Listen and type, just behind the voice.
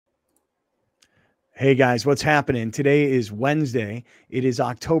Hey guys, what's happening? Today is Wednesday. It is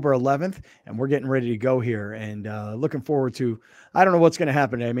October 11th, and we're getting ready to go here and looking forward to, I don't know what's going to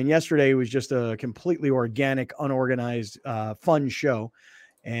happen. I mean, yesterday was just a completely organic, unorganized, fun show.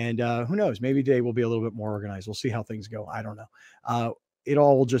 And who knows? Maybe today will be a little bit more organized. We'll see how things go. I don't know. It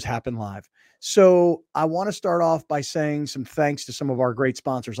all will just happen live. So I want to start off by saying some thanks to some of our great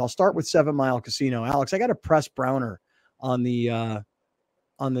sponsors. I'll start with 7 Mile Casino. Alex, I got to press Browner on the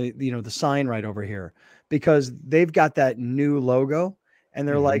the sign right over here because they've got that new logo and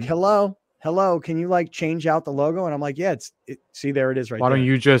they're like, hello, can you like change out the logo? And I'm like, yeah, see, there it is right Why there. don't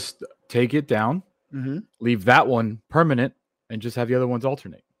you just take it down, leave that one permanent, and just have the other ones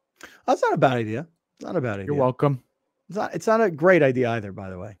alternate? That's not a bad idea. Not a bad idea. You're welcome. It's not a great idea either,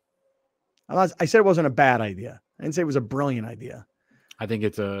 by the way. I said it wasn't a bad idea. I didn't say it was a brilliant idea. I think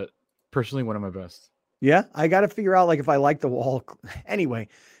it's personally one of my best. Yeah, I got to figure out like if I like the wall. Anyway,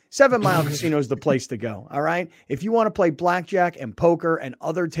 7 Mile Casino is the place to go. All right. If you want to play blackjack and poker and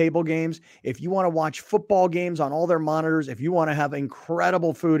other table games, if you want to watch football games on all their monitors, if you want to have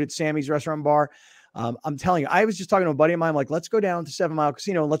incredible food at Sammy's Restaurant Bar, I'm telling you, I was just talking to a buddy of mine. I'm like, let's go down to 7 Mile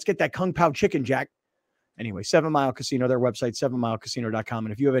Casino and let's get that Kung Pao chicken, Jack. Anyway, 7 Mile Casino, their website, 7milecasino.com.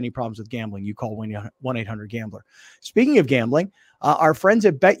 And if you have any problems with gambling, you call 1-800-GAMBLER. Speaking of gambling, our friends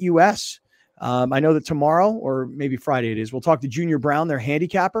at BetUS. I know that tomorrow or maybe Friday it is, we'll talk to Junior Brown, their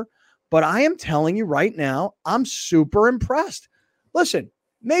handicapper. But I am telling you right now, I'm super impressed. Listen,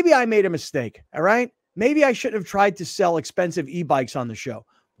 maybe I made a mistake, all right? Maybe I shouldn't have tried to sell expensive e-bikes on the show.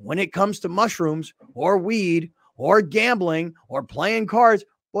 When it comes to mushrooms or weed or gambling or playing cards,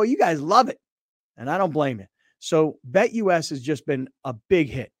 well, you guys love it. And I don't blame you. So BetUS has just been a big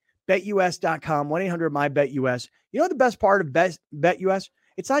hit. BetUS.com, 1-800-MyBetUS. You know the best part of BetUS?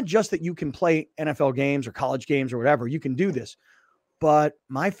 It's not just that you can play NFL games or college games or whatever. You can do this. But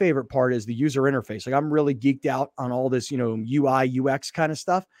my favorite part is the user interface. Like I'm really geeked out on all this, UI, UX kind of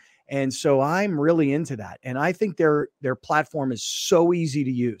stuff. And so I'm really into that. And I think their platform is so easy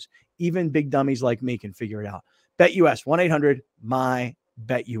to use. Even big dummies like me can figure it out. BetUS,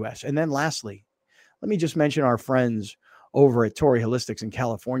 1-800-MyBetUS. And then lastly, let me just mention our friends over at Torrey Holistics and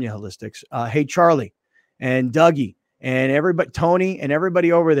California Holistics. Hey, Charlie and Dougie. And everybody, Tony and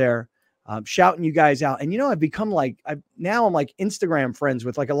everybody over there shouting you guys out. And, I've become I'm like Instagram friends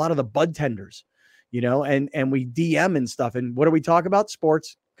with like a lot of the bud tenders, and we DM and stuff. And what do we talk about?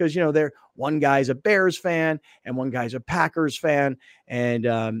 Sports. Because, one guy's a Bears fan and one guy's a Packers fan. And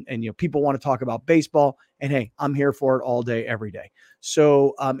people want to talk about baseball. And hey, I'm here for it all day, every day.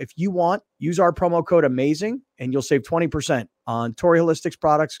 So if you want, use our promo code AMAZING and you'll save 20% on Torrey Holistics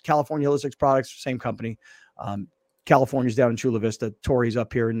products, California Holistics products, same company. California's down in Chula Vista. Torrey's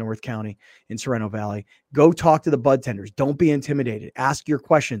up here in North County in Sorrento Valley. Go talk to the bud tenders. Don't be intimidated. Ask your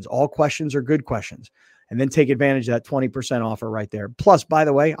questions. All questions are good questions. And then take advantage of that 20% offer right there. Plus, by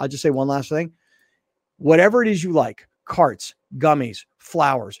the way, I'll just say one last thing. Whatever it is you like, carts, gummies,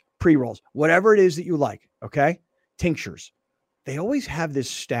 flowers, pre-rolls, whatever it is that you like, okay? Tinctures. They always have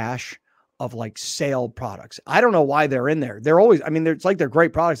this stash of like sale products. I don't know why they're in there. They're always, it's like they're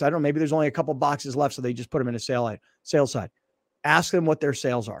great products. I don't know. Maybe there's only a couple boxes left. So they just put them in a sale side. Ask them what their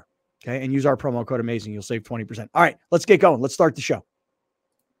sales are. Okay. And use our promo code AMAZING. You'll save 20%. All right, let's get going. Let's start the show.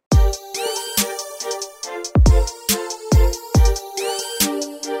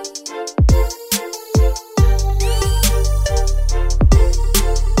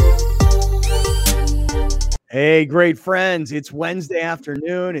 Hey, great friends. It's Wednesday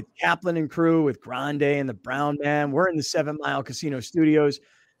afternoon. It's Kaplan and crew with Grande and the Brown Man. We're in the 7 Mile Casino studios,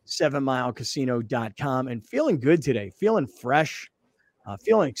 7milecasino.com, and feeling good today, feeling fresh,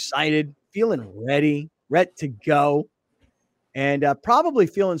 feeling excited, feeling ready to go, and probably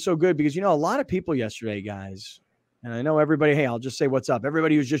feeling so good because, a lot of people yesterday, guys, and I know everybody, hey, I'll just say what's up.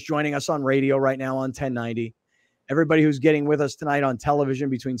 Everybody who's just joining us on radio right now on 1090, everybody who's getting with us tonight on television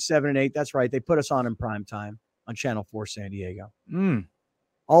between 7 and 8. That's right. They put us on in prime time on Channel 4 San Diego.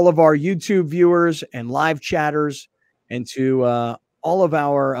 All of our YouTube viewers and live chatters, and to all of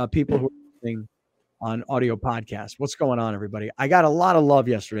our people who are listening on audio podcasts. What's going on, everybody? I got a lot of love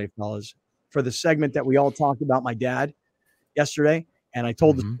yesterday, fellas, for the segment that we all talked about my dad yesterday. And I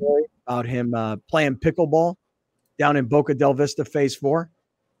told the story about him playing pickleball down in Boca del Vista Phase 4.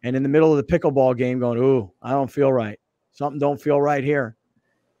 And in the middle of the pickleball game going, ooh, I don't feel right. Something don't feel right here.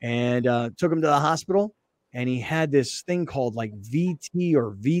 And took him to the hospital. And he had this thing called like VT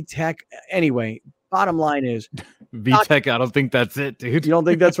or VTech. Anyway, bottom line is VTech. I don't think that's it, dude. You don't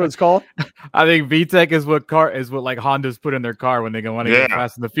think that's what it's called? I think VTech is what like Hondas put in their car when they want to get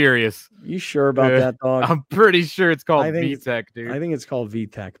Fast and the Furious. You sure about that, dog? I'm pretty sure it's called VTech, dude. I think it's called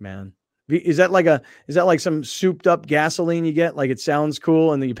VTech, man. Is that like some souped up gasoline you get? Like it sounds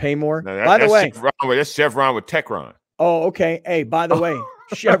cool and then you pay more? No, By the way, that's Chevron with Techron. Oh, okay. Hey, by the way,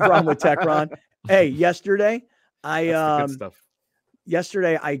 Chevron with Techron. Hey, yesterday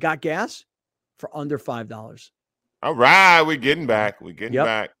yesterday I got gas for under $5. All right, we're getting back. We're getting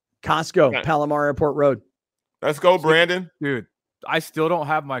back. Costco, Palomar Airport Road. Let's go, Brandon. Dude, I still don't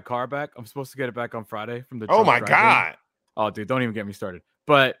have my car back. I'm supposed to get it back on Friday from the Oh my God. Oh, dude, don't even get me started.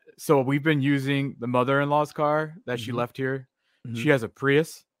 But so we've been using the mother-in-law's car that she left here. She has a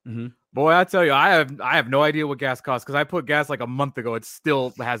Prius. Boy, I tell you, I have no idea what gas costs because I put gas like a month ago. It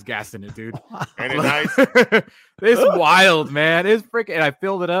still has gas in it, dude. Ain't it nice? It's wild, man. It's freaking. And I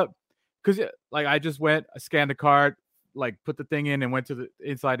filled it up because like I just went, I scanned the card, like put the thing in, and went to the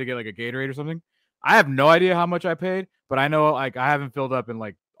inside to get like a Gatorade or something. I have no idea how much I paid, but I know like I haven't filled up in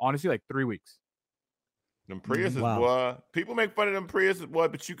like honestly like 3 weeks. Them Priuses, boy. People make fun of them Priuses, boy,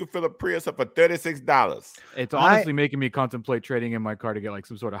 but you can fill a Prius up for $36. It's honestly making me contemplate trading in my car to get like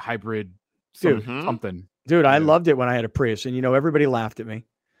some sort of hybrid something. Dude, I loved it when I had a Prius, and everybody laughed at me.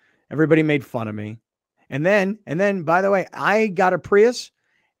 Everybody made fun of me. And then by the way, I got a Prius,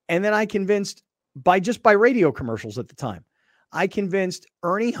 and then I convinced by radio commercials at the time. I convinced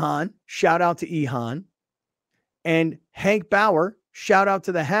Ernie Hahn, shout out to E. Hahn, and Hank Bauer, shout out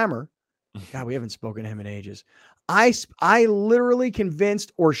to the Hammer. God, we haven't spoken to him in ages. I literally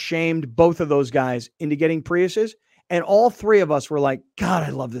convinced or shamed both of those guys into getting Priuses, and all three of us were like, God, I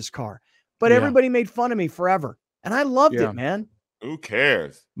love this car. But everybody made fun of me forever, and I loved it, man. Who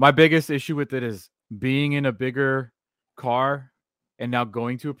cares? My biggest issue with it is being in a bigger car and now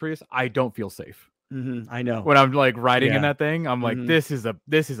going to a Prius. I don't feel safe. I know. When I'm like riding in that thing, I'm like, this is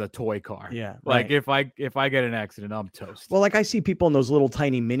a toy car. Yeah. Like if I get an accident, I'm toast. Well, like I see people in those little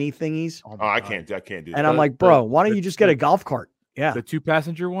tiny mini thingies. Oh, I can't do that. And I'm like, bro, why don't you just get a golf cart? Yeah. The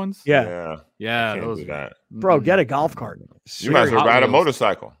 2-passenger ones? Yeah. I can't do that. Bro, get a golf cart. You might as well ride a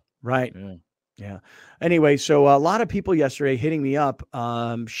motorcycle. Right. Yeah. Anyway, so a lot of people yesterday hitting me up.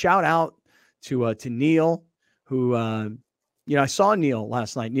 Shout out to Neil, who I saw Neil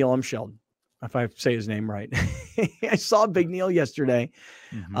last night, Neil Umscheld, if I say his name right. I saw Big Neil yesterday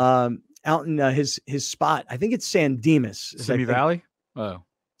out in his spot. I think it's San Dimas. Simi Valley? Oh.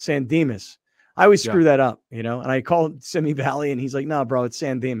 San Dimas. I always screw that up, and I call it Simi Valley, and he's like, no, bro, it's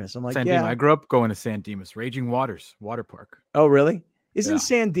San Dimas. I'm like, San Dimas. I grew up going to San Dimas, Raging Waters Water Park. Oh, really? Isn't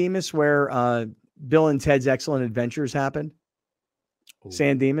San Dimas where Bill and Ted's Excellent Adventures happened? Ooh,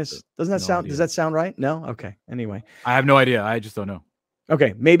 San Dimas? Doesn't that sound? Does that sound right? No? Okay. Anyway. I have no idea. I just don't know.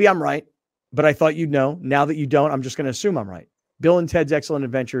 Okay. Maybe I'm right, but I thought you'd know. Now that you don't, I'm just going to assume I'm right. Bill and Ted's Excellent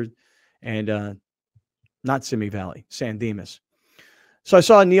Adventures and not Simi Valley, San Dimas. So I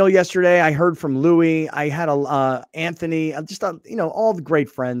saw Neil yesterday. I heard from Louie. I had Anthony, just all the great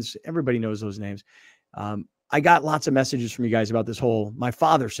friends. Everybody knows those names. I got lots of messages from you guys about this whole my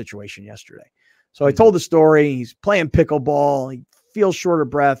father situation yesterday. So I told the story. He's playing pickleball. He feels short of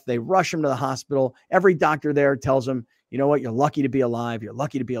breath. They rush him to the hospital. Every doctor there tells him, you know what? You're lucky to be alive. You're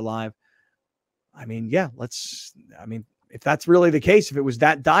lucky to be alive. I mean, if that's really the case, if it was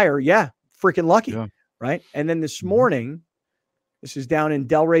that dire, freaking lucky. Yeah. Right. And then this morning, this is down in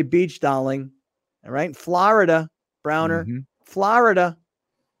Delray Beach, darling. All right. Florida, Browner, Florida.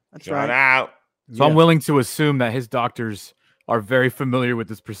 That's Shout right. out. So I'm willing to assume that his doctors are very familiar with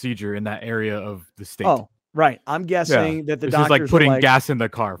this procedure in that area of the state. Oh, right. I'm guessing that the this doctors is like putting gas in the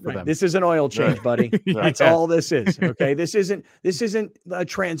car for them. This is an oil change, buddy. That's all this is. Okay. This isn't a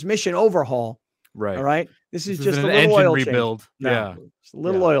transmission overhaul. Right. All right. This is just an a little engine oil rebuild. Change. No, it's a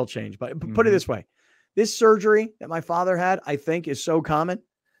little oil change. But put it this way. This surgery that my father had, I think, is so common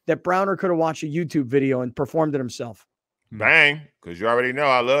that Browner could have watched a YouTube video and performed it himself. Bang. Because you already know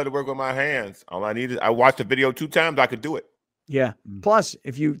I love to work with my hands. All I need is I watched the video 2 times. I could do it. Yeah. Plus,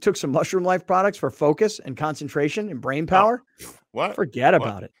 if you took some Mushroom Life products for focus and concentration and brain power, forget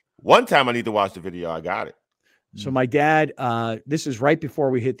about it. One time I need to watch the video. I got it. So my dad, this is right before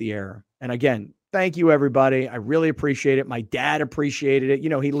we hit the air. And again, thank you, everybody. I really appreciate it. My dad appreciated it.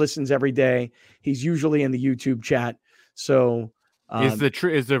 He listens every day. He's usually in the YouTube chat. So is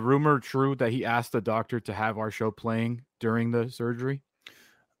the rumor true that he asked the doctor to have our show playing during the surgery?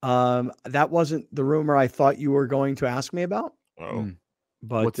 That wasn't the rumor I thought you were going to ask me about. Oh,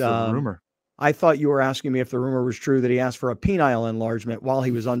 but what's the rumor? I thought you were asking me if the rumor was true that he asked for a penile enlargement while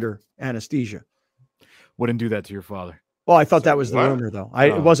he was under anesthesia. Wouldn't do that to your father. Well, I thought that was the rumor, though.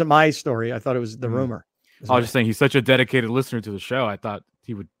 It wasn't my story. I thought it was the rumor. I was just saying he's such a dedicated listener to the show. I thought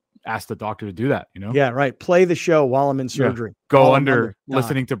he would ask the doctor to do that, you know? Yeah, right. Play the show while I'm in surgery. Go While I'm under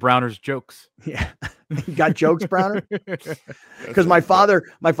listening to Browner's jokes. Yeah. You got jokes, Browner? Because my father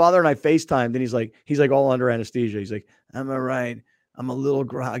and I FaceTimed, and he's like all under anesthesia. He's like, I'm all right. I'm a little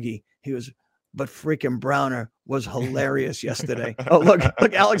groggy. He was, but freaking Browner was hilarious yesterday. Oh, look,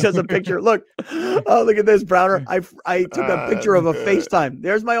 Alex has a picture. Look. Oh, look at this, Browner. I took a picture of a FaceTime.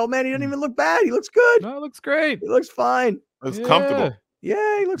 There's my old man. He doesn't even look bad. He looks good. No, it looks great. He looks fine. It's comfortable.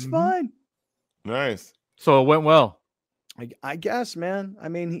 Yeah, he looks fine. Nice. So it went well. I guess, man. I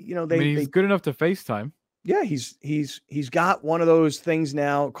mean, he's good enough to FaceTime. Yeah, he's got one of those things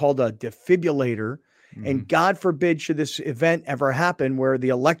now called a defibrillator. And God forbid should this event ever happen where the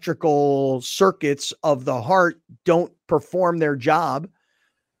electrical circuits of the heart don't perform their job.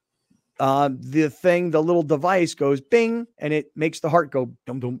 The little device goes bing, and it makes the heart go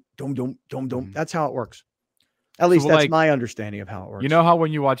dum dum dum dum dum dum. That's how it works. At least that's my understanding of how it works. You know how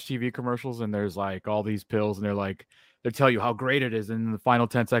when you watch TV commercials and there's like all these pills and they tell you how great it is, and in the final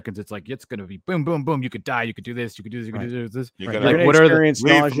 10 seconds, it's like, it's going to be boom, boom, boom. You could die. You could do this. You could do this. You could do this. You're going to experience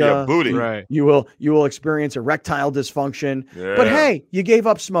nausea. Booty. Right. You will experience erectile dysfunction. Yeah. But hey, you gave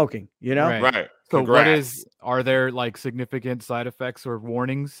up smoking, you know? Right. So Congrats. Are there like significant side effects or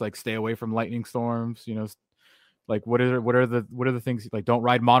warnings? Like stay away from lightning storms, like what are the things, like don't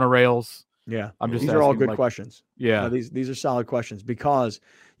ride monorails? Yeah. These are all good questions. Yeah. These are solid questions, because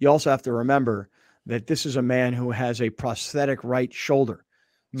you also have to remember that this is a man who has a prosthetic right shoulder.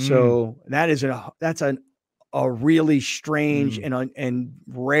 So that's a really strange and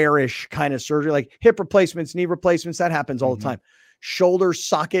rare-ish kind of surgery, like hip replacements, knee replacements. That happens all the time. Shoulder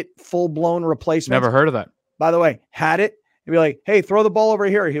socket, full-blown replacement. Never heard of that. By the way, had it. He'd be like, hey, throw the ball over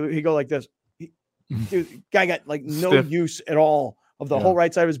here. He'd go like this. Dude, guy got like no use at all of the whole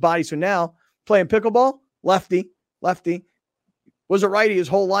right side of his body. So now playing pickleball, lefty, was a righty his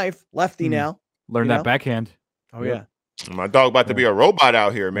whole life, lefty now. Learn that backhand. Oh yeah. My dog about to be a robot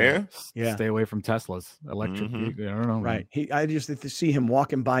out here, man. Yeah. Stay away from Teslas. Electric. I don't know. Right. I just have to see him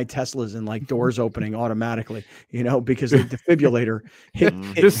walking by Teslas and like doors opening automatically, because the defibrillator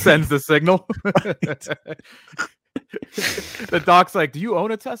just sends the signal. The doc's like, do you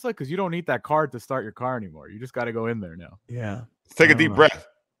own a Tesla? Because you don't need that card to start your car anymore. You just got to go in there now. Yeah. Take a deep breath.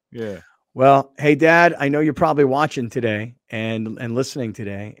 Yeah. Well, hey, Dad, I know you're probably watching today and listening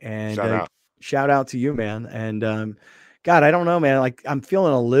today. And shout out to you, man. And God, I don't know, man. Like, I'm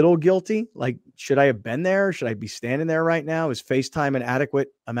feeling a little guilty. Like, should I have been there? Should I be standing there right now? Is FaceTime an adequate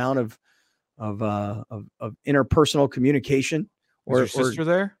amount of interpersonal communication? Or your sister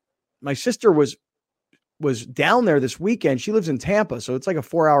there? My sister was down there this weekend. She lives in Tampa, so it's like a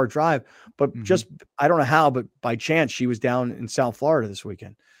 4-hour drive. But just I don't know how, but by chance she was down in South Florida this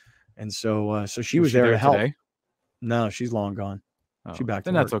weekend, and so she was there to help. Today? No, she's long gone. She's back.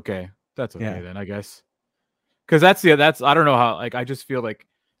 Then that's okay. That's okay then, I guess. Because that's I don't know how. Like, I just feel like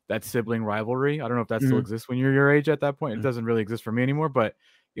that sibling rivalry. I don't know if that still exists when you're your age at that point. It doesn't really exist for me anymore. But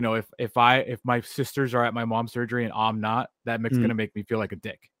if my sisters are at my mom's surgery and I'm not, that's gonna make me feel like a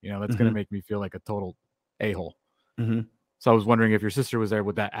dick. That's gonna make me feel like a total a-hole. So I was wondering if your sister was there,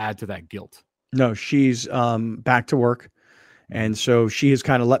 would that add to that guilt? No, she's back to work, and so she has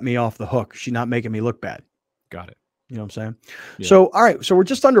kind of let me off the hook. She's not making me look bad. Got it. You know what I'm saying? Yeah. So, all right. So we're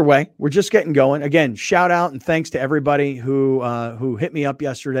just underway. We're just getting going. Again, shout out and thanks to everybody who hit me up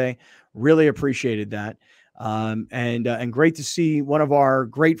yesterday. Really appreciated that. And great to see one of our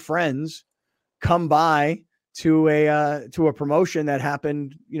great friends come by to a promotion that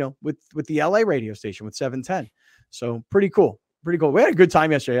happened, with the LA radio station with 710. So pretty cool. Pretty cool. We had a good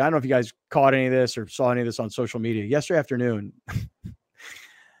time yesterday. I don't know if you guys caught any of this or saw any of this on social media. Yesterday afternoon,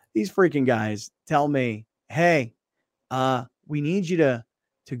 these freaking guys tell me, hey, we need you to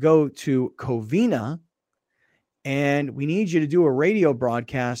go to Covina, and we need you to do a radio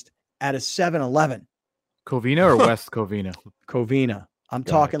broadcast at a 7-Eleven. Covina or West Covina? Covina. I'm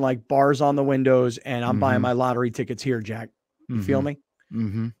talking like bars on the windows, and I'm buying my lottery tickets here, Jack. You feel me?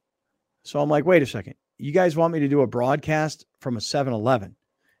 So I'm like, wait a second. You guys want me to do a broadcast from a 7-Eleven?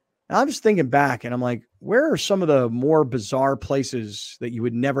 I'm just thinking back, and I'm like, where are some of the more bizarre places that you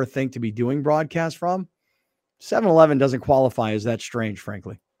would never think to be doing broadcasts from? 7-Eleven doesn't qualify as that strange,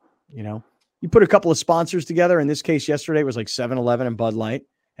 frankly. You put a couple of sponsors together. In this case, yesterday it was like 7-Eleven and Bud Light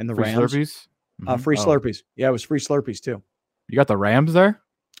and the Rams. Slurpees? Free Slurpees. Yeah, it was free Slurpees too. You got the Rams there?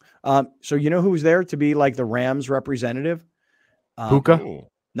 So you know who was there to be like the Rams representative? Puka?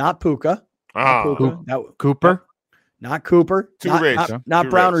 Not Puka. Cooper? Not Cooper. Too rich. Not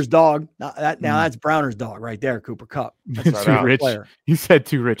Browner's dog. That's Browner's dog right there, Cooper Kupp. That's too rich. Player. He said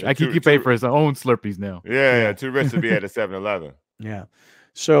too rich. I think he pay for his own Slurpees now. Yeah, too rich to be at a 7-Eleven. Yeah.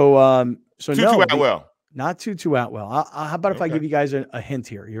 So Tutu no, Atwell. not Tutu Atwell. How about if I give you guys a hint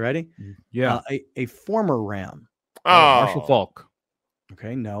here? You ready? Yeah. A former Ram. Marshall Faulk.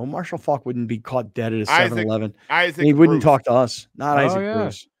 Okay, no. Marshall Faulk wouldn't be caught dead at a 7-Eleven. Isaac He wouldn't Bruce. talk to us. Not Isaac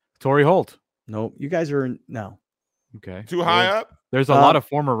Bruce. Torrey Holt. Nope. You guys are no. Okay. Too high up? There's a lot of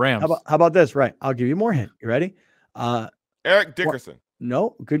former Rams. How about this? Right. I'll give you more hint. You ready? Eric Dickerson.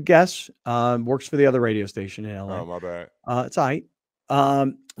 No, good guess. Works for the other radio station in LA. Oh, my bad. It's all right.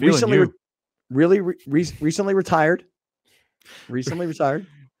 Recently retired. Recently retired.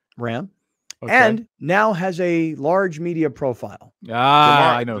 Ram. Okay. And now has a large media profile.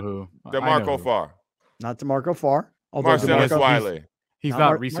 I know who. DeMarco Farr. Not DeMarco Farr. Marcellus Wiley. He's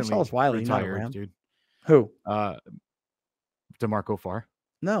not recently Marcellus Wiley, retired, dude. Who? DeMarco Farr.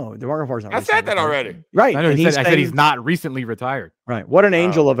 No, DeMarco Farr's not. I said that already. Right. I know. I said he's not recently retired. Right. What an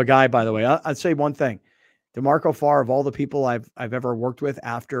angel of a guy, by the way. I'd say one thing. DeMarco Farr, of all the people I've ever worked with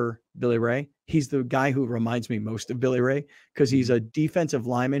after Billy Ray, he's the guy who reminds me most of Billy Ray because he's a defensive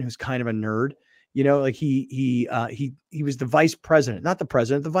lineman who's kind of a nerd. You know, like he was the vice president, not the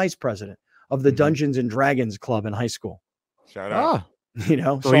president, the vice president of the Dungeons and Dragons Club in high school. Shout out. You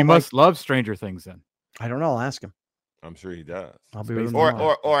know, so he must love Stranger Things then. I don't know. I'll ask him. I'm sure he does. I'll be with him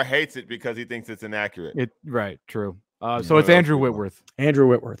or hates it because he thinks it's inaccurate. Right. True. So it's Andrew Whitworth. Andrew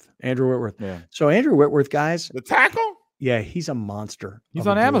Whitworth. Yeah. So Andrew Whitworth, guys. The tackle? Yeah, he's a monster. He's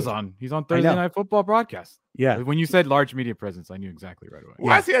on Amazon. He's on Thursday Night Football broadcast. Yeah. When you said large media presence, I knew exactly right away.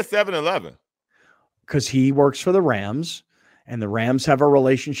 Why is he at 7-Eleven? Because he works for the Rams, and the Rams have a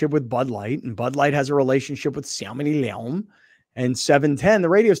relationship with Bud Light, and Bud Light has a relationship with Xiaomini Leon, and 710, the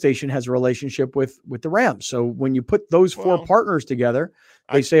radio station, has a relationship with the Rams. So when you put those four partners together,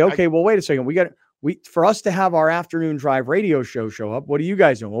 they say, okay, well, wait a second. For us to have our afternoon drive radio show up, what are you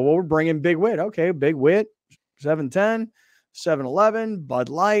guys doing? Well, we're bringing Big Wit. Okay, Big Wit, 710, 7-Eleven, Bud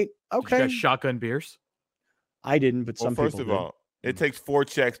Light. Okay. Did you guys shotgun beers? I didn't, but some people First of all, it takes 4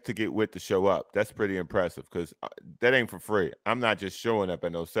 checks to get Wit to show up. That's pretty impressive because that ain't for free. I'm not just showing up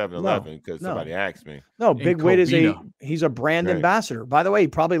at no 7-Eleven because somebody asked me. No, Big Wit he's a brand ambassador. By the way, he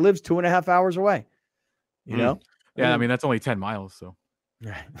probably lives 2.5 hours away. You know? Yeah, I mean, that's only 10 miles, so.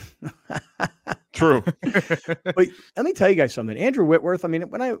 True. But let me tell you guys something. Andrew Whitworth, I mean,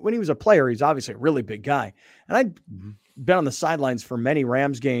 when he was a player, he's obviously a really big guy. And I'd been on the sidelines for many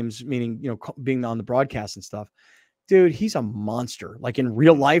Rams games, meaning, you know, being on the broadcast and stuff. Dude, he's a monster. Like in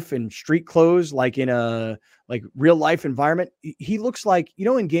real life, in street clothes, like in a real life environment. He looks like, you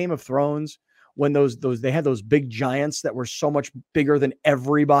know, in Game of Thrones, when they had those big giants that were so much bigger than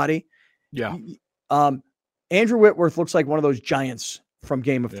everybody. Yeah. Andrew Whitworth looks like one of those giants from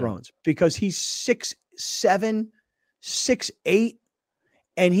Game of Thrones because he's 6'7", 6'8",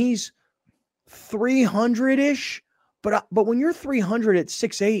 and he's 300-ish. But when you're 300 at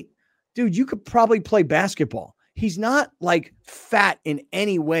 6'8", dude, you could probably play basketball. He's not like fat in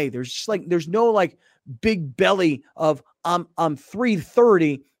any way. There's no like big belly of I'm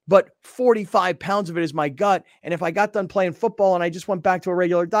 330, but 45 pounds of it is my gut. And if I got done playing football and I just went back to a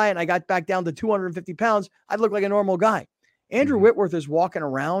regular diet and I got back down to 250 pounds, I'd look like a normal guy. Andrew Whitworth is walking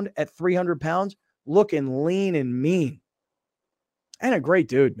around at 300 pounds, looking lean and mean. And a great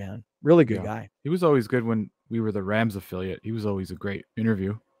dude, man. Really good guy. He was always good when we were the Rams affiliate. He was always a great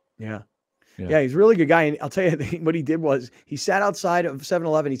interview. Yeah, he's a really good guy. And I'll tell you what he did was he sat outside of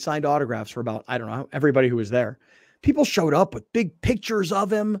 7-Eleven. He signed autographs for about, I don't know, everybody who was there. People showed up with big pictures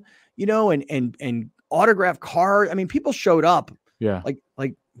of him, you know, and autograph card. I mean, people showed up. Yeah.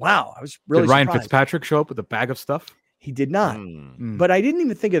 Like, wow. I was really Did Ryan surprised. Fitzpatrick show up with a bag of stuff? He did not. But I didn't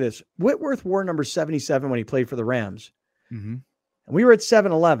even think of this. Whitworth wore number 77 when he played for the Rams. And we were at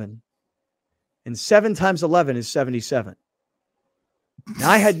 7-Eleven, and 7 times 11 is 77.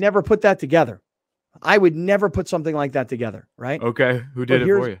 Now, I had never put that together. I would never put something like that together, right? Okay. Who did it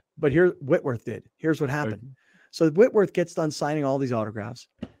for you? But here, Whitworth did. Here's what happened. So Whitworth gets done signing all these autographs.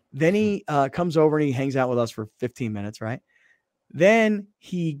 Then he comes over and he hangs out with us for 15 minutes, right? Then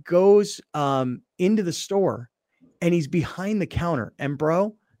he goes into the store and he's behind the counter. And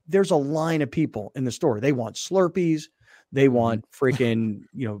bro, there's a line of people in the store. They want Slurpees. They want freaking,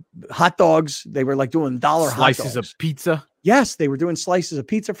 you know, hot dogs. They were like doing $1 slices of pizza. Yes, they were doing slices of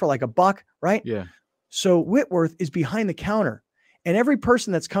pizza for like $1, right? Yeah. So Whitworth is behind the counter, and every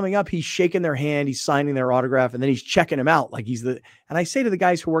person that's coming up, he's shaking their hand, he's signing their autograph, and then he's checking them out. Like and I say to the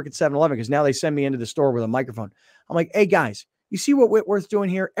guys who work at 7-Eleven, because now they send me into the store with a microphone. I'm like, hey guys, you see what Whitworth's doing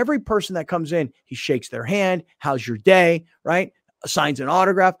here? Every person that comes in, he shakes their hand. How's your day? Right? Signs an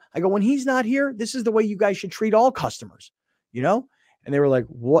autograph. I go, when he's not here, this is the way you guys should treat all customers, you know? And they were like,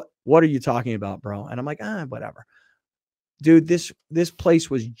 what are you talking about, bro? And I'm like, whatever. dude, this place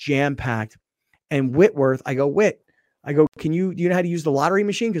was jam packed. And Whitworth, I go, do you know how to use the lottery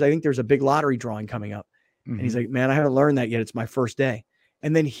machine? Because I think there's a big lottery drawing coming up. Mm-hmm. And he's like, man, I haven't learned that yet. It's my first day.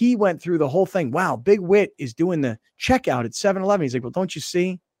 And then he went through the whole thing. Wow, Big Whit is doing the checkout at 7-Eleven. He's like, well, don't you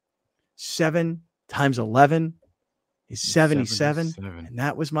see? 7 times 11 is 77. And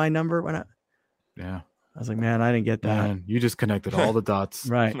that was my number when I was like, man, I didn't get that. Man, you just connected all the dots.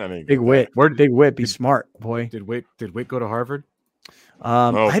 Right. Big Whit. Big Whit, be smart, boy. Did Whit go to Harvard?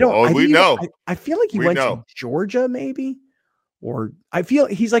 I don't. We know. I feel like he went to Georgia, maybe, or I feel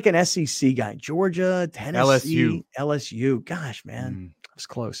he's like an SEC guy. Georgia, Tennessee, LSU. Gosh, man, it was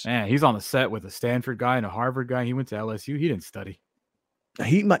close. Man, he's on the set with a Stanford guy and a Harvard guy. He went to LSU. He didn't study.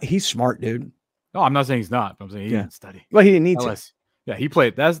 He's smart, dude. No, I'm not saying he's not. I'm saying he didn't study. Well, he didn't need to. Yeah, he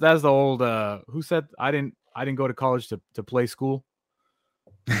played. That's the old. Who said I didn't go to college to play school?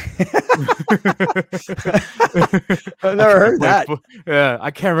 I've never heard that. Yeah, I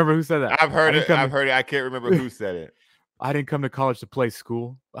can't remember who said that. I've heard it. I can't remember who said it. I didn't come to college to play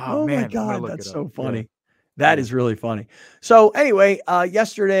school. Oh man, my God, that's so funny. Yeah. That is really funny. So anyway,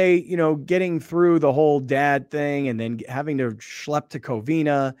 yesterday, getting through the whole dad thing and then having to schlep to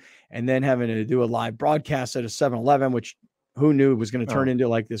Covina and then having to do a live broadcast at a 7-Eleven, which who knew was going to turn into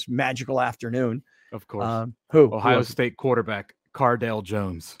like this magical afternoon. Of course. Ohio State quarterback Cardale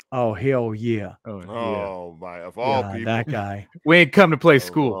Jones. Oh, hell yeah. Oh my, of all people. That guy. We ain't come to play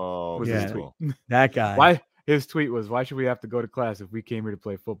school. His tweet. That guy. Why? His tweet was, why should we have to go to class if we came here to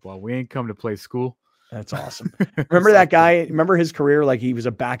play football? We ain't come to play school. That's awesome. Remember that guy? Remember his career? Like he was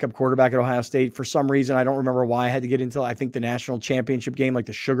a backup quarterback at Ohio State. For some reason, I don't remember why I had to get into, I think, the national championship game, like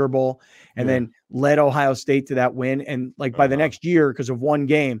the Sugar Bowl, and then led Ohio State to that win. And like by the next year, because of one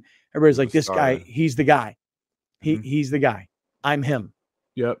game, everybody's like, this guy, he's the guy. He's the guy. I'm him.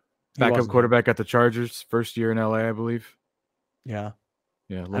 Yep. Backup quarterback at the Chargers, first year in LA, I believe. Yeah.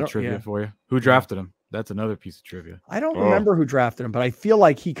 Yeah. A little trivia for you. Who drafted him? That's another piece of trivia. I don't remember who drafted him, but I feel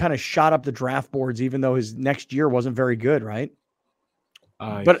like he kind of shot up the draft boards, even though his next year wasn't very good, right?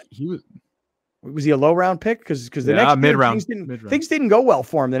 But was he a low round pick? Because the next mid-round. Things didn't go well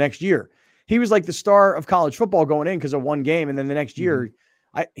for him the next year. He was like the star of college football going in because of one game, and then the next year,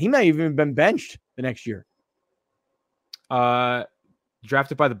 he might have even been benched the next year.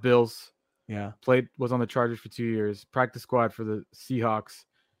 Drafted by the Bills. Yeah. Was on the Chargers for 2 years, practice squad for the Seahawks,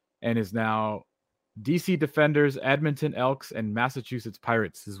 and is now DC Defenders, Edmonton Elks, and Massachusetts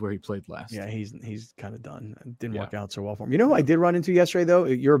Pirates is where he played last. Yeah, he's kind of done. It didn't work out so well for him. You know who I did run into yesterday, though?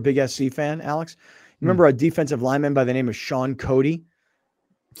 You're a big SC fan, Alex. Remember a defensive lineman by the name of Sean Cody?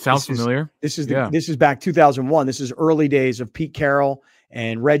 Sounds familiar. This is back 2001. This is early days of Pete Carroll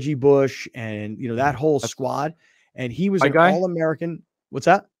and Reggie Bush and that whole squad. And he was an All-American. What's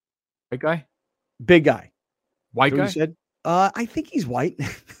that? White guy? Big guy. White guy? You said? I think he's white.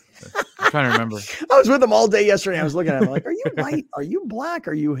 I'm trying to remember. I was with him all day yesterday. I was looking at him like, are you white? Are you black?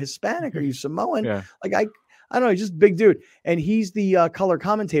 Are you Hispanic? Are you Samoan? Yeah. Like, I don't know. He's just a big dude. And he's the color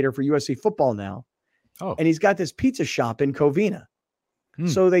commentator for USC football now. Oh. And he's got this pizza shop in Covina.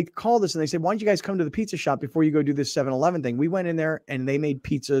 So they called us and they said, why don't you guys come to the pizza shop before you go do this 7-Eleven thing? We went in there and they made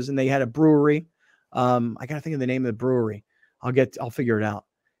pizzas and they had a brewery. I got to think of the name of the brewery. I'll figure it out.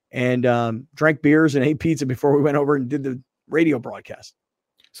 And drank beers and ate pizza before we went over and did the radio broadcast.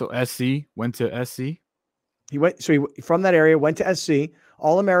 So SC went to SC. From that area, went to SC,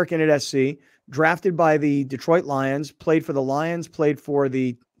 All-American at SC, drafted by the Detroit Lions, played for the Lions, played for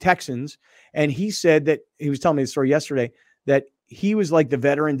the Texans. And he said that he was telling me the story yesterday that he was like the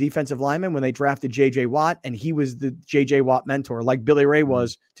veteran defensive lineman when they drafted JJ Watt, and he was the JJ Watt mentor, like Billy Ray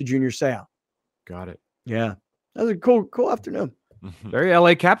was to Junior Seau. Got it. Yeah. That was a cool afternoon. Very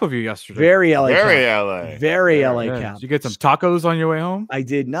LA Cap of you yesterday. Very LA. Very LA Cap. Did you get some tacos on your way home? I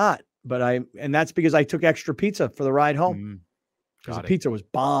did not, and that's because I took extra pizza for the ride home. Because the pizza was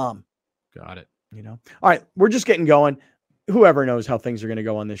bomb. Got it. All right, we're just getting going. Whoever knows how things are going to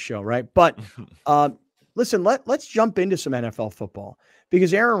go on this show, right? But listen, let's jump into some NFL football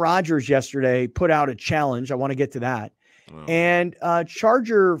because Aaron Rodgers yesterday put out a challenge. I want to get to that. And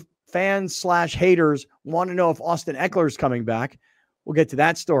Charger fans / haters want to know if Austin Ekeler is coming back. We'll get to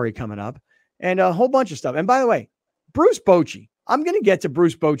that story coming up and a whole bunch of stuff. And by the way, Bruce Bochy, I'm going to get to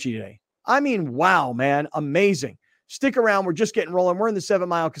Bruce Bochy today. I mean, wow, man, amazing. Stick around. We're just getting rolling. We're in the 7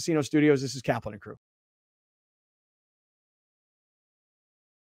 Mile Casino Studios. This is Kaplan and Crew.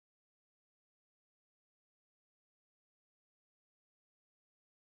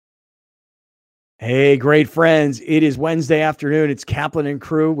 Hey, great friends. It is Wednesday afternoon. It's Kaplan and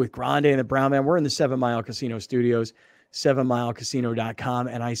Crew with Grande and the Brown Man. We're in the 7 Mile Casino Studios, 7milecasino.com.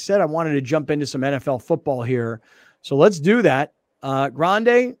 And I said I wanted to jump into some NFL football here So let's do that.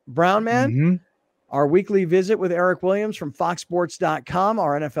 Grande, Brown Man, Mm-hmm. our weekly visit with Eric Williams from FoxSports.com.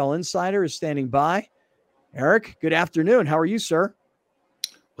 Our NFL insider is standing by. Eric, good afternoon. How are you, sir?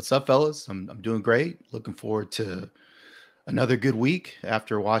 What's up, fellas? I'm doing great. Looking forward to another good week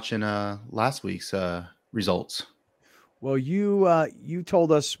after watching last week's results. Well, you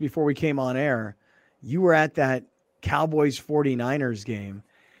told us before we came on air, you were at that Cowboys 49ers game.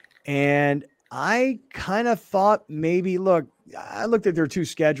 And I kind of thought maybe, look, I looked at their two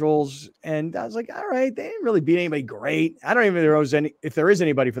schedules and I was like, all right, they didn't really beat anybody great. I don't even know if there is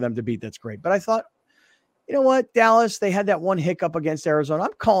anybody for them to beat that's great. But I thought, you know what, Dallas, they had that one hiccup against Arizona.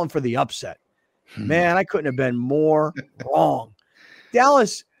 I'm calling for the upset. Man, I couldn't have been more wrong.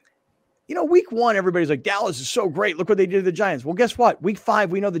 Dallas, week one, everybody's like, Dallas is so great. Look what they did to the Giants. Well, guess what? Week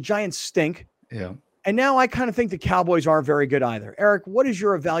 5, we know the Giants stink. Yeah. And now I kind of think the Cowboys aren't very good either. Eric, what is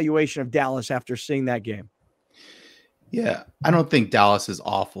your evaluation of Dallas after seeing that game? Yeah, I don't think Dallas is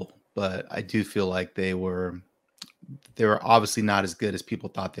awful, but I do feel like they were obviously not as good as people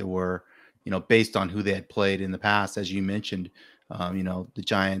thought they were, based on who they had played in the past. As you mentioned, the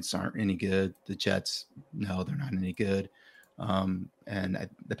Giants aren't any good. The Jets, no, they're not any good. And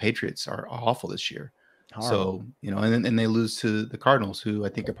the Patriots are awful this year. Horrible. So, and they lose to the Cardinals, who I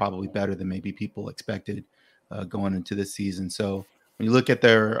think are probably better than maybe people expected going into this season. So when you look at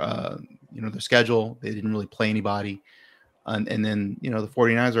their schedule, they didn't really play anybody. And then, the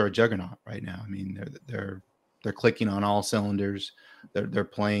 49ers are a juggernaut right now. I mean, they're clicking on all cylinders. They're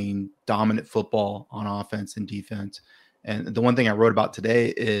playing dominant football on offense and defense. And the one thing I wrote about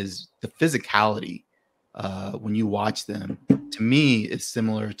today is the physicality when you watch them. To me, is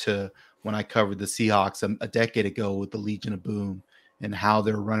similar to when I covered the Seahawks a decade ago with the Legion of Boom and how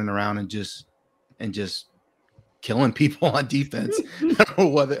they're running around and just killing people on defense. I don't know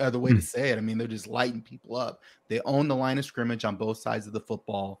what other way to say it. I mean, they're just lighting people up. They own the line of scrimmage on both sides of the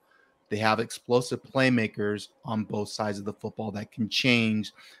football. They have explosive playmakers on both sides of the football that can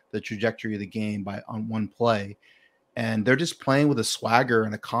change the trajectory of the game on one play. And they're just playing with a swagger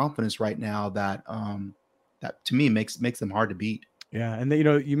and a confidence right now that to me makes them hard to beat. Yeah, and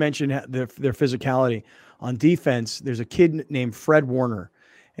you mentioned their physicality on defense. There's a kid named Fred Warner,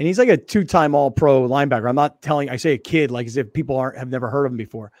 and he's like a 2-time All-Pro linebacker. I'm not I say a kid like as if people have never heard of him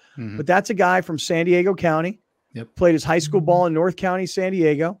before, but that's a guy from San Diego County. Yep. Played his high school ball in North County, San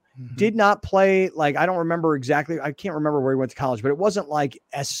Diego. Did not play I don't remember exactly. I can't remember where he went to college, but it wasn't like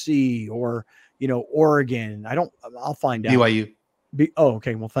SC or Oregon. I'll find out. BYU.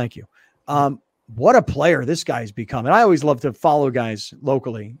 Okay. Well, thank you. What a player this guy's become. And I always love to follow guys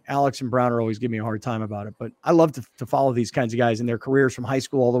locally. Alex and Brown are always giving me a hard time about it, but I love to follow these kinds of guys in their careers from high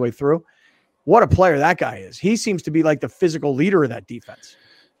school all the way through. What a player that guy is. He seems to be like the physical leader of that defense.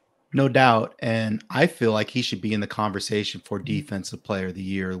 No doubt. And I feel like he should be in the conversation for defensive player of the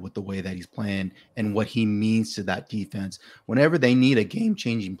year with the way that he's playing and what he means to that defense. Whenever they need a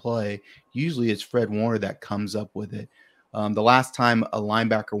game-changing play, usually it's Fred Warner that comes up with it. The last time a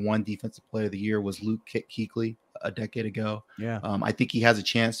linebacker won defensive player of the year was Luke Kuechly a decade ago. Yeah. I think he has a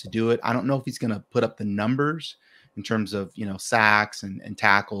chance to do it. I don't know if he's going to put up the numbers in terms of, sacks and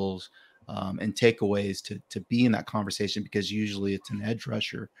tackles and takeaways to be in that conversation, because usually it's an edge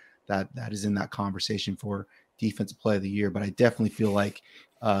rusher that is in that conversation for defensive play of the year. But I definitely feel like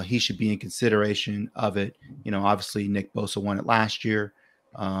he should be in consideration of it. Obviously Nick Bosa won it last year.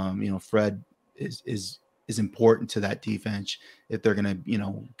 Fred is important to that defense if they're going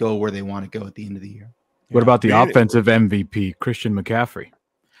to, go where they want to go at the end of the year. What about the offensive MVP, Christian McCaffrey?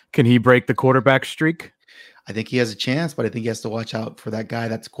 Can he break the quarterback streak? I think he has a chance, but I think he has to watch out for that guy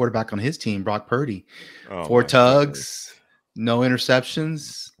that's quarterback on his team, Brock Purdy. 4 tugs, no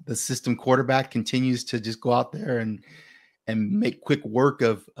interceptions. The system quarterback continues to just go out there and make quick work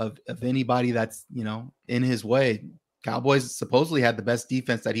of anybody that's, in his way. Cowboys supposedly had the best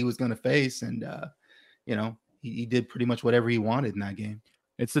defense that he was going to face. And, he did pretty much whatever he wanted in that game.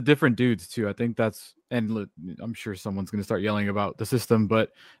 It's the different dudes too. I think and I'm sure someone's going to start yelling about the system,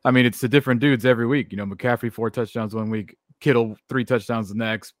 but I mean, it's the different dudes every week. McCaffrey 4 touchdowns one week, Kittle 3 touchdowns the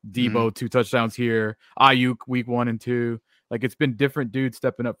next, Debo 2 touchdowns here, Ayuk week 1 and 2. Like, it's been different dudes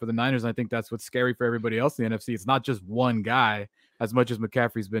stepping up for the Niners. And I think that's what's scary for everybody else in the NFC. It's not just one guy. As much as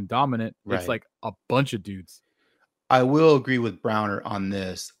McCaffrey's been dominant, It's like a bunch of dudes. I will agree with Browner on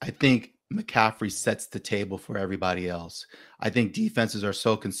this. I think McCaffrey sets the table for everybody else. I think defenses are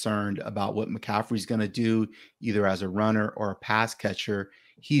so concerned about what McCaffrey's going to do, either as a runner or a pass catcher.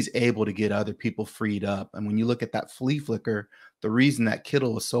 He's able to get other people freed up. And when you look at that flea flicker, the reason that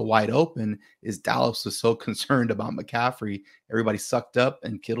Kittle was so wide open is Dallas was so concerned about McCaffrey. Everybody sucked up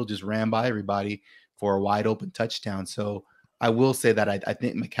and Kittle just ran by everybody for a wide open touchdown. So I will say that I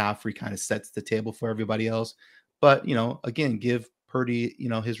think McCaffrey kind of sets the table for everybody else. But, again, give Purdy,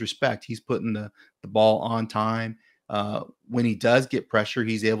 his respect. He's putting the ball on time. When he does get pressure,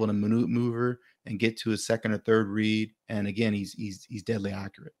 he's able to maneuver and get to his second or third read. And again, he's deadly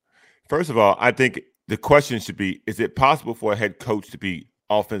accurate. First of all, I think the question should be, is it possible for a head coach to be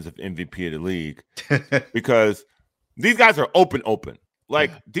offensive MVP of the league? Because these guys are open.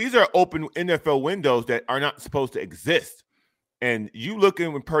 These are open NFL windows that are not supposed to exist. And you look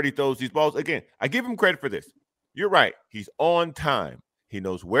in when Purdy throws these balls, again, I give him credit for this. You're right. He's on time. He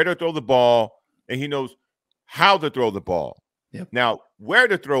knows where to throw the ball, and he knows how to throw the ball. Yep. Now, where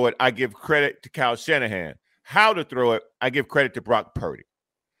to throw it, I give credit to Kyle Shanahan. How to throw it, I give credit to Brock Purdy.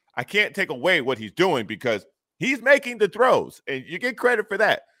 I can't take away what he's doing because he's making the throws, and you get credit for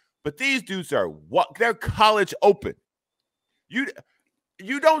that. But these dudes they're college open.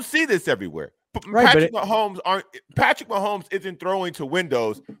 You don't see this everywhere. Right, Patrick Mahomes isn't throwing to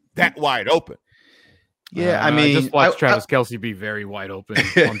windows that wide open. Yeah, I just watched Travis Kelce be very wide open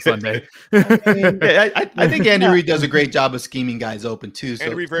on Sunday. I think Andy Reid does a great job of scheming guys open too. So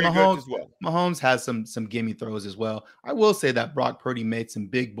Andy Reid very good as well. Mahomes has some gimme throws as well. I will say that Brock Purdy made some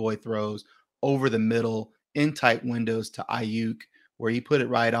big boy throws over the middle in tight windows to Ayuk, where he put it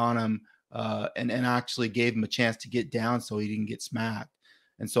right on him and actually gave him a chance to get down so he didn't get smacked.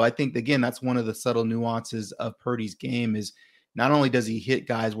 And so I think, again, that's one of the subtle nuances of Purdy's game is not only does he hit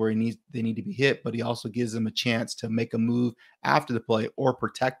guys where they need to be hit, but he also gives them a chance to make a move after the play or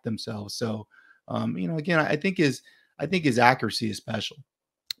protect themselves. So, again, I think his accuracy is special.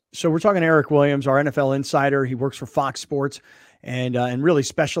 So we're talking Eric Williams, our NFL insider. He works for Fox Sports and really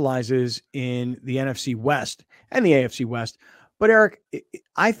specializes in the NFC West and the AFC West. But Eric,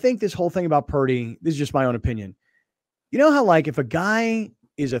 I think this whole thing about Purdy, this is just my own opinion. You know how if a guy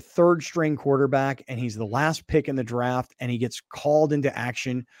is a third string quarterback and he's the last pick in the draft and he gets called into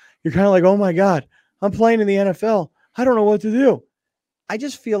action, you're kind of like, oh my God, I'm playing in the NFL. I don't know what to do. I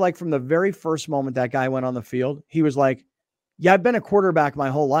just feel like from the very first moment that guy went on the field, he was like, yeah, I've been a quarterback my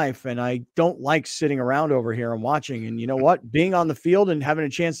whole life and I don't like sitting around over here and watching. And you know what? Being on the field and having a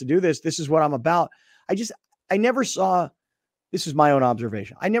chance to do this is what I'm about. I never saw, this is my own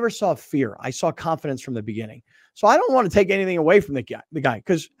observation, I never saw fear. I saw confidence from the beginning. So I don't want to take anything away from the guy,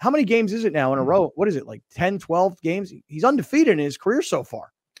 because how many games is it now in a row? What is it, like 10, 12 games? He's undefeated in his career so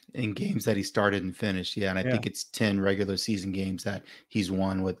far. In games that he started and finished. Yeah. And I think it's 10 regular season games that he's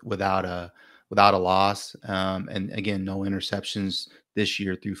won without a loss. And again, no interceptions this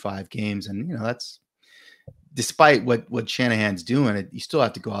year through 5 games. And, that's despite what Shanahan's doing, you still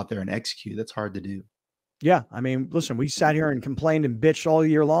have to go out there and execute. That's hard to do. Yeah. I mean, listen, we sat here and complained and bitched all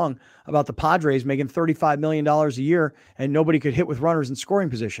year long about the Padres making $35 million a year and nobody could hit with runners in scoring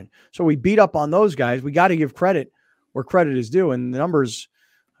position. So we beat up on those guys. We got to give credit where credit is due. And the numbers,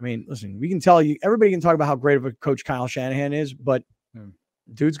 I mean, listen, we can tell you, everybody can talk about how great of a coach Kyle Shanahan is, but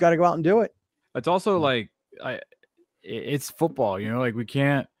dude's got to go out and do it. It's also it's football, we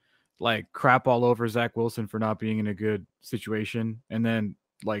can't crap all over Zach Wilson for not being in a good situation. And then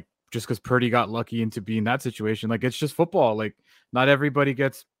just because Purdy got lucky into being in that situation, it's just football. Not everybody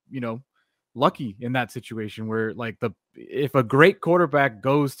gets, lucky in that situation where if a great quarterback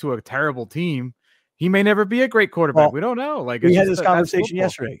goes to a terrible team, he may never be a great quarterback. Well, we don't know. We had this conversation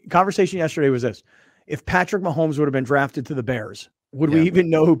yesterday. Conversation yesterday was this: if Patrick Mahomes would have been drafted to the Bears, would we even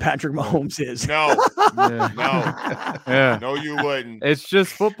know who Patrick Mahomes is? No, no, you wouldn't. It's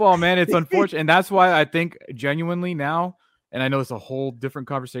just football, man. It's unfortunate, and that's why I think genuinely now. And I know it's a whole different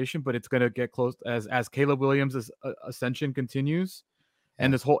conversation, but it's going to get close as Caleb Williams' ascension continues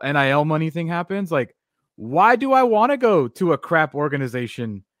and this whole NIL money thing happens. Why do I want to go to a crap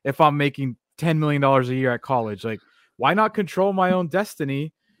organization if I'm making $10 million a year at college? Why not control my own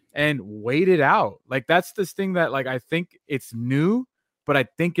destiny and wait it out? That's this thing that I think it's new, but I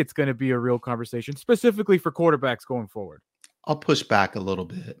think it's going to be a real conversation specifically for quarterbacks going forward. I'll push back a little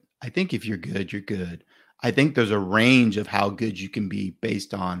bit. I think if you're good, you're good. I think there's a range of how good you can be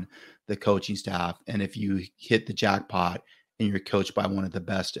based on the coaching staff. And if you hit the jackpot and you're coached by one of the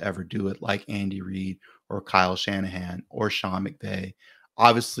best to ever do it, like Andy Reid or Kyle Shanahan or Sean McVay,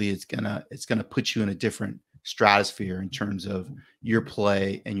 obviously it's gonna put you in a different stratosphere in terms of your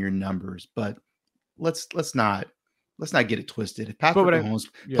play and your numbers. But let's not get it twisted. If Patrick Mahomes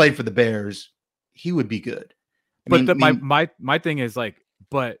played for the Bears, he would be good. My thing is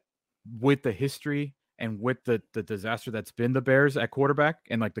but with the history and with the disaster that's been the Bears at quarterback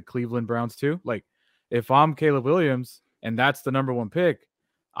and the Cleveland Browns too, if I'm Caleb Williams and that's the number 1 pick,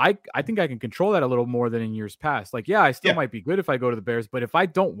 I think I can control that a little more than in years past. I still might be good if I go to the Bears, but if I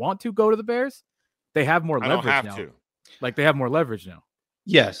don't want to go to the Bears, they have more I don't leverage have now. to. Like they have more leverage now.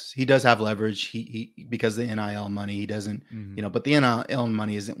 Yes, he does have leverage. He because the NIL money, he doesn't, but the NIL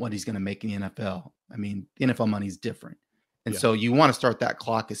money isn't what he's going to make in the NFL. I mean, the NFL money is different. And so you want to start that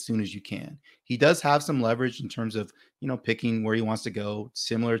clock as soon as you can. He does have some leverage in terms of, picking where he wants to go,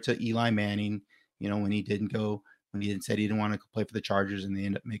 similar to Eli Manning, when he said he didn't want to play for the Chargers and they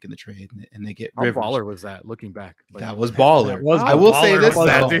end up making the trade and they get How Rivers. baller was that looking back? Like, That was baller. I will say this,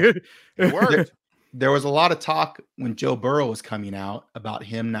 though, dude. It worked. There was a lot of talk when Joe Burrow was coming out about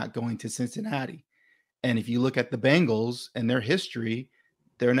him not going to Cincinnati. And if you look at the Bengals and their history,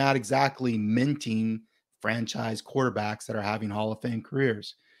 they're not exactly minting franchise quarterbacks that are having Hall of Fame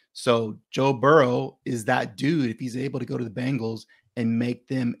careers. So Joe Burrow is that dude if he's able to go to the Bengals and make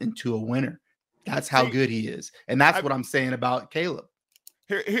them into a winner. That's how good he is. And that's what I'm saying about Caleb.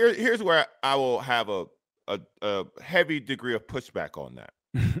 Here's where I will have a heavy degree of pushback on that.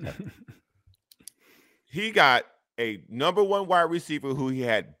 He got a number one wide receiver who he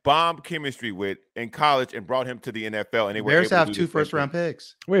had bomb chemistry with in college and brought him to the NFL. And they were able to have do 2 first-round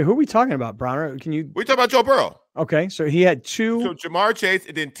picks. Wait, who are we talking about, Browner? We talking about Joe Burrow. Okay, so he had 2. So Jamar Chase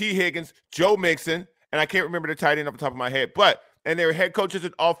and then T. Higgins, Joe Mixon, and I can't remember the tight end off the top of my head, and they were head coaches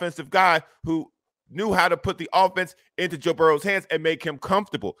and offensive guy who knew how to put the offense into Joe Burrow's hands and make him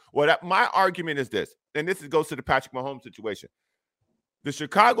comfortable. My argument is this, and this goes to the Patrick Mahomes situation. The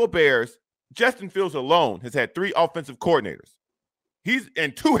Chicago Bears, Justin Fields alone has had 3 offensive coordinators.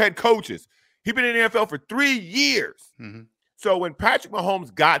 And 2 head coaches. He's been in the NFL for 3 years. Mm-hmm. So when Patrick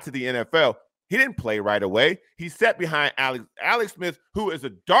Mahomes got to the NFL, he didn't play right away. He sat behind Alex Smith, who is a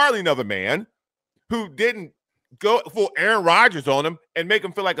darling of a man, who didn't go full Aaron Rodgers on him and make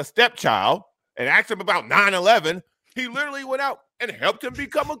him feel like a stepchild and ask him about 9/11. He literally went out and helped him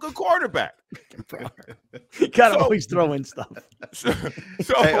become a good quarterback. You gotta always throw in stuff.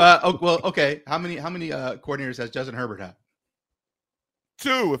 Okay. How many coordinators has Justin Herbert had?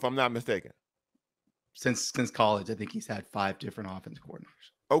 2, if I'm not mistaken. Since college, I think he's had 5 different offense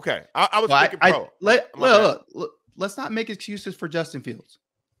coordinators. Okay, I was thinking pro. Let's not make excuses for Justin Fields.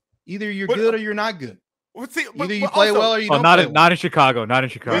 Either you're good or you're not good. Either you play well or you don't. Not in Chicago. Not in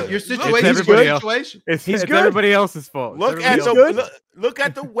Chicago. Your situation is good. It's everybody else's fault. Look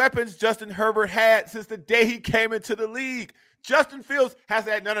at the weapons Justin Herbert had since the day he came into the league. Justin Fields has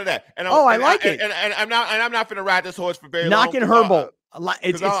had none of that. I like it. And I'm not going to ride this horse for very Knocking long.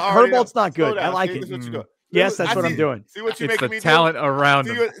 It's Herbolt's not good. I like it. Yes, that's what I'm doing. See what you're making me do? Talent around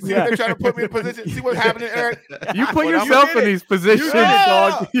see him. They're trying to put me in a position. See what's happening, Eric? You put yourself in these positions,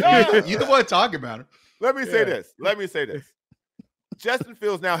 dog. You're the one talking about it. Let me say this. Justin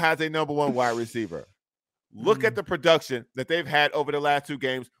Fields now has a number one wide receiver. Look at the production that they've had over the last 2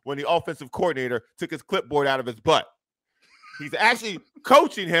 games when the offensive coordinator took his clipboard out of his butt. He's actually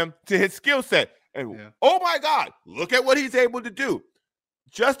coaching him to his skill set. And oh my God, look at what he's able to do.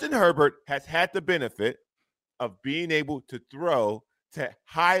 Justin Herbert has had the benefit of being able to throw to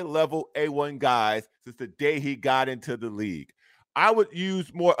high-level A1 guys since the day he got into the league. I would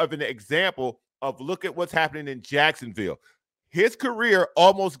use more of an example of look at what's happening in Jacksonville. His career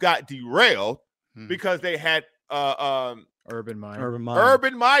almost got derailed because they had Urban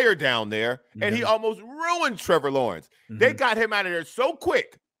Meyer down there, and he almost ruined Trevor Lawrence. They got him out of there so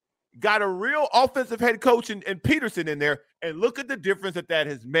quick, got a real offensive head coach in Peterson in there, and look at the difference that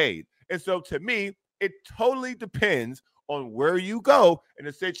has made. And so to me, it totally depends on where you go and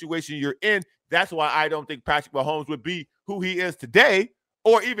the situation you're in. That's why I don't think Patrick Mahomes would be who he is today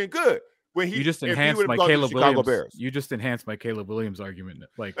or even good. You just enhanced my Caleb Williams. You just enhanced my Caleb Williams argument,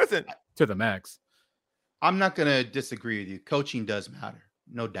 to the max. I'm not going to disagree with you. Coaching does matter,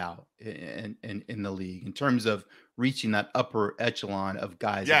 no doubt, in the league in terms of reaching that upper echelon of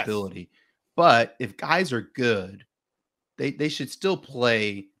guys' ability. But if guys are good, they should still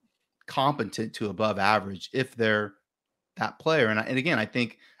play competent to above average if they're that player. And again, I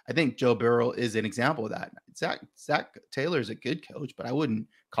think Joe Burrow is an example of that. Zach Taylor is a good coach, but I wouldn't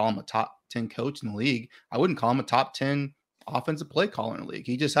call him a top 10 coach in the league. I wouldn't call him a top 10 offensive play caller in the league.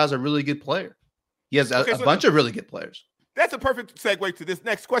 He just has a really good player. He has a bunch of really good players. That's a perfect segue to this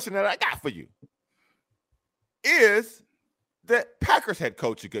next question that I got for you. Is the Packers head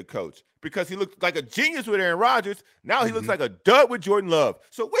coach a good coach? Because he looked like a genius with Aaron Rodgers. Now he looks like a dud with Jordan Love.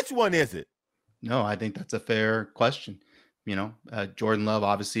 So which one is it? No, I think that's a fair question. Jordan Love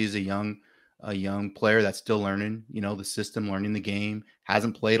obviously is a young player that's still learning, the system, learning the game,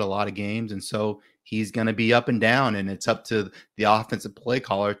 hasn't played a lot of games. And so he's going to be up and down, and it's up to the offensive play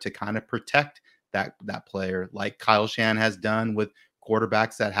caller to kind of protect that player, like Kyle Shanahan has done with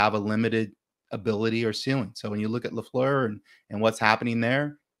quarterbacks that have a limited ability or ceiling. So when you look at LaFleur and what's happening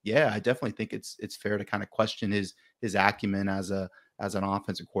there, yeah, I definitely think it's fair to kind of question his acumen as an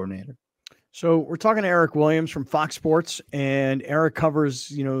offensive coordinator. So we're talking to Eric Williams from Fox Sports, and Eric covers,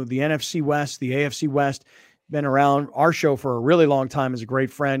 the NFC West, the AFC West. Been around our show for a really long time. Is a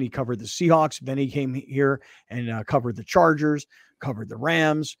great friend. He covered the Seahawks. Then he came here and covered the Chargers, covered the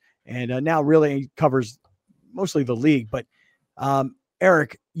Rams, and now really covers mostly the league. But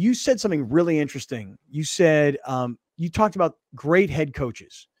Eric, you said something really interesting. You said you talked about great head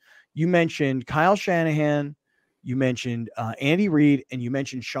coaches. You mentioned Kyle Shanahan, you mentioned Andy Reid, and you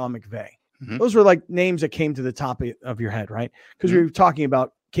mentioned Sean McVay. Mm-hmm. Those were like names that came to the top of your head, right? Because we were talking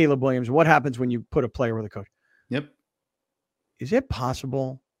about Caleb Williams. What happens when you put a player with a coach? Yep. Is it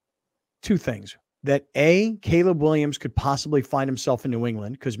possible, two things, that A, Caleb Williams could possibly find himself in New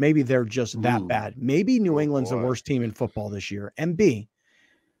England because maybe they're just that bad. Maybe New England's the worst team in football this year. And B,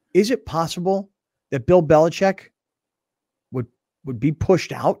 is it possible that Bill Belichick would be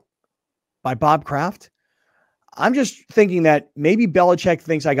pushed out by Bob Kraft? I'm just thinking that maybe Belichick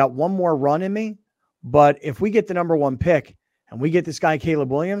thinks I got one more run in me, but if we get the number one pick and we get this guy,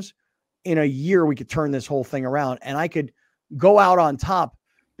 Caleb Williams, in a year, we could turn this whole thing around and I could go out on top,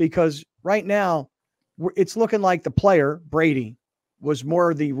 because right now it's looking like the player, Brady, was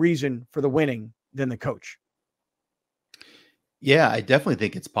more the reason for the winning than the coach. Yeah, I definitely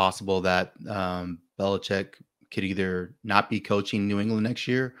think it's possible that Belichick could either not be coaching New England next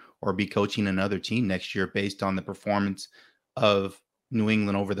year or be coaching another team next year based on the performance of New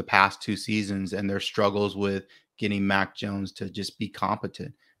England over the past 2 seasons and their struggles with getting Mac Jones to just be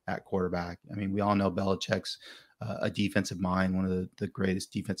competent at quarterback. I mean, we all know Belichick's a defensive mind, one of the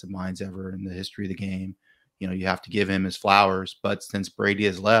greatest defensive minds ever in the history of the game. You have to give him his flowers, but since Brady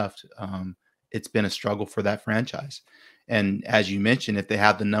has left, it's been a struggle for that franchise. And as you mentioned, if they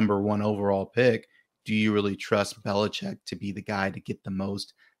have the number 1 overall pick, do you really trust Belichick to be the guy to get the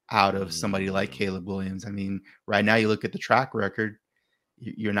most out of somebody like Caleb Williams? I mean, right now you look at the track record,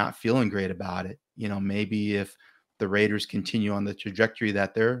 you're not feeling great about it. Maybe if the Raiders continue on the trajectory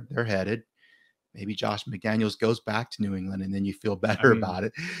that they're headed, maybe Josh McDaniels goes back to New England and then you feel better about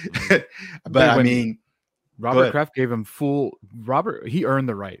it. But Robert Kraft gave him he earned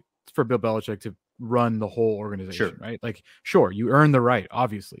the right for Bill Belichick to run the whole organization, right? Like, sure, you earn the right,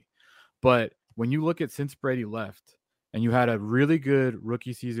 obviously. But when you look at since Brady left and you had a really good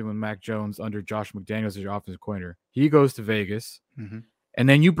rookie season with Mac Jones under Josh McDaniels as your offensive coordinator, he goes to Vegas, and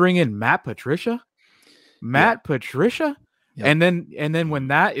then you bring in Matt Patricia. Yep. And then when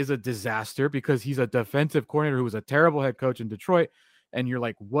that is a disaster because he's a defensive coordinator who was a terrible head coach in Detroit, and you're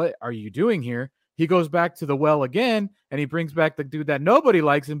like, what are you doing here? He goes back to the well again, and he brings back the dude that nobody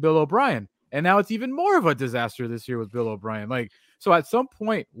likes in Bill O'Brien. And now it's even more of a disaster this year with Bill O'Brien. Like, so at some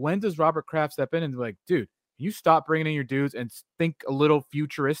point, when does Robert Kraft step in and be like, dude, you stop bringing in your dudes and think a little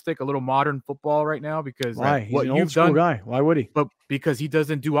futuristic, a little modern football right now? Because why? He's an old school guy. Why would he? But because he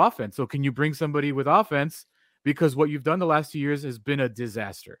doesn't do offense. So can you bring somebody with offense? Because what you've done the last 2 years has been a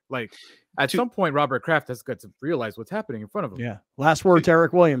disaster. Like, at some point, Robert Kraft has got to realize what's happening in front of him. Yeah. Last word to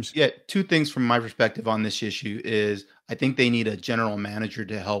Eric Williams. Yeah. 2 things from my perspective on this issue is I think they need a general manager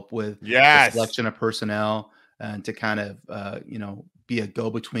to help with the selection of personnel and to kind of, be a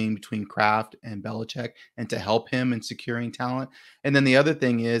go-between between Kraft and Belichick and to help him in securing talent. And then the other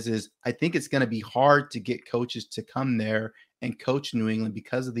thing is I think it's going to be hard to get coaches to come there and coach New England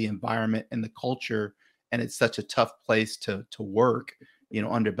because of the environment and the culture. And it's such a tough place to work,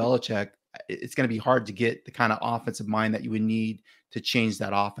 under Belichick. It's going to be hard to get the kind of offensive mind that you would need to change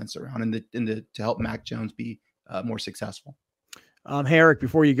that offense around and to help Mac Jones be more successful. Hey, Eric,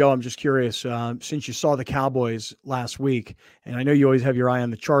 before you go, I'm just curious, since you saw the Cowboys last week, and I know you always have your eye on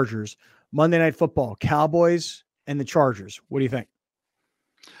the Chargers, Monday Night Football, Cowboys and the Chargers. What do you think?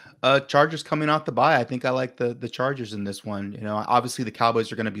 Chargers coming off the bye. I think I like the Chargers in this one. Obviously the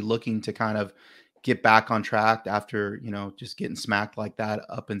Cowboys are going to be looking to kind of get back on track after, just getting smacked like that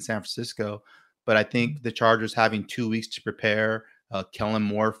up in San Francisco. But I think the Chargers having 2 weeks to prepare, Kellen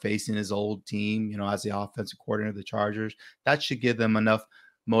Moore facing his old team, as the offensive coordinator of the Chargers, that should give them enough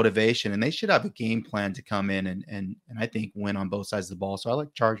motivation. And they should have a game plan to come in and I think win on both sides of the ball. So I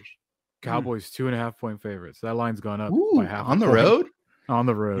like Chargers. Cowboys 2.5 point favorites. That line's gone up by half. On the road? On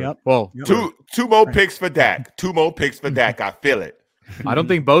the road. Yep. Well, two more picks for Dak. 2 more picks for Dak. I feel it. I don't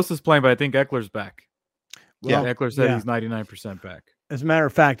think Bosa's playing, but I think Eckler's back. Well, Eckler said he's 99% back. As a matter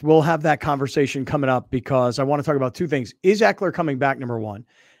of fact, we'll have that conversation coming up because I want to talk about 2 things. Is Eckler coming back, number 1?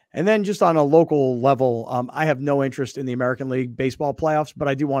 And then just on a local level, I have no interest in the American League baseball playoffs, but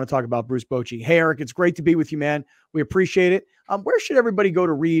I do want to talk about Bruce Bochy. Hey, Eric, it's great to be with you, man. We appreciate it. Where should everybody go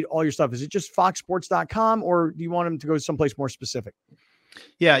to read all your stuff? Is it just foxsports.com or do you want them to go someplace more specific?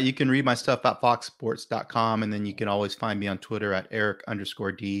 Yeah, you can read my stuff at foxsports.com, and then you can always find me on Twitter at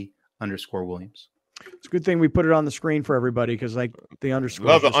Eric_D_Williams. It's a good thing we put it on the screen for everybody because like the underscore.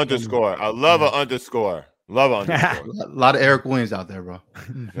 Love an underscore. I love an underscore. Love an underscore. A lot of Eric Williams out there, bro.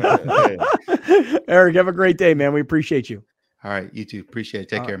 Eric, have a great day, man. We appreciate you. All right, you too. Appreciate it.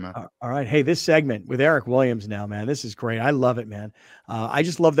 Take care, man. All right. Hey, this segment with Eric Williams now, man, this is great. I love it, man. I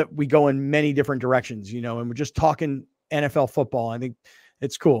just love that we go in many different directions, and we're just talking NFL football. I think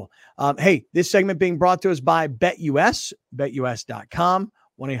it's cool. Hey, this segment being brought to us by BetUS, betus.com,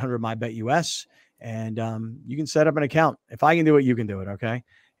 1-800-MyBetUS. And you can set up an account. If I can do it, you can do it. Okay.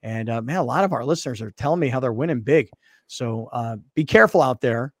 And man, a lot of our listeners are telling me how they're winning big. So be careful out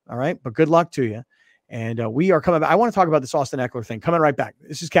there. All right. But good luck to you. And we are coming back. I want to talk about this Austin Ekeler thing. Coming right back.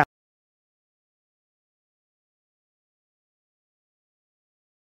 This is Cap.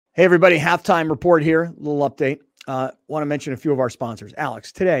 Hey, everybody. Halftime report here. A little update. Want to mention a few of our sponsors.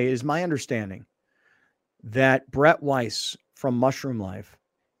 Alex, today is my understanding that Brett Weiss from Mushroom Life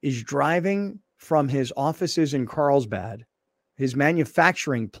is driving from his offices in Carlsbad, his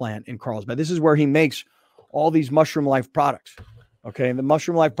manufacturing plant in Carlsbad. This is where he makes all these Mushroom Life products. Okay. And the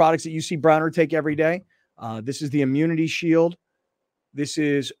Mushroom Life products that you see Browner take every day. This is the immunity shield. This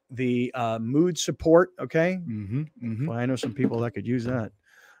is the mood support. Okay. Well, I know some people that could use that.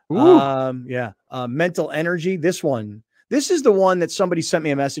 Mental energy. This is the one that somebody sent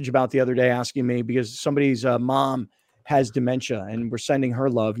me a message about the other day asking me because somebody's mom has dementia and we're sending her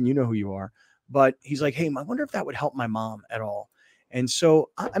love and you know who you are, but he's like, hey, I wonder if that would help my mom at all. And so,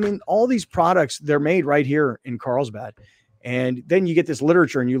 I mean, all these products, they're made right here in Carlsbad. And then you get this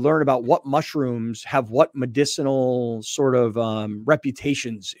literature and you learn about what mushrooms have what medicinal sort of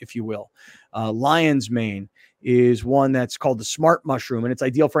reputations, if you will. Lion's mane is one that's called the smart mushroom, and it's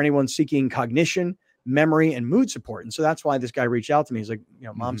ideal for anyone seeking cognition, memory, and mood support. And so that's why this guy reached out to me. He's like,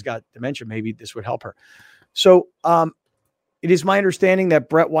 mom's got dementia. Maybe this would help her. So it is my understanding that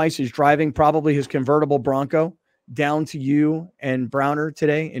Brett Weiss is driving probably his convertible Bronco down to you and Browner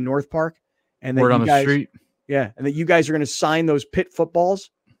today in North Park. And then word on the street. Yeah. And that you guys are going to sign those Pitt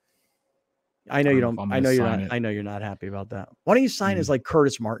footballs. I know you don't. I know you're not. I know you're not happy about that. Why don't you sign as like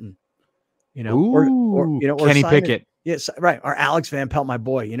Curtis Martin, or Kenny Pickett. Yes, right. Or Alex Van Pelt, my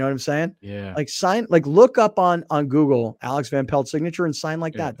boy. You know what I'm saying? Yeah. Like look up on Google Alex Van Pelt signature and sign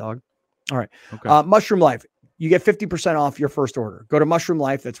like that, dog. All right. Okay. Mushroom Life. You get 50% off your first order. Go to Mushroom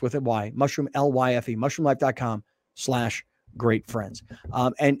Life. That's with a Y. Mushroom LYFE. Mushroomlife.com/great-friends.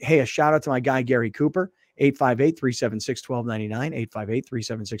 And hey, a shout out to my guy Gary Cooper. 858-376-1299.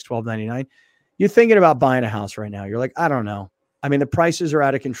 858-376-1299. You're thinking about buying a house right now. You're like, I don't know. I mean, the prices are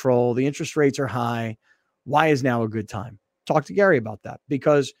out of control. The interest rates are high. Why is now a good time? Talk to Gary about that,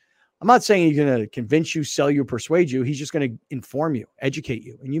 because I'm not saying he's going to convince you, sell you, persuade you. He's just going to inform you, educate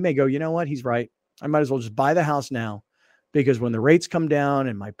you. And you may go, you know what? He's right. I might as well just buy the house now, because when the rates come down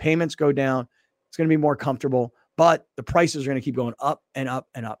and my payments go down, it's going to be more comfortable, but the prices are going to keep going up and up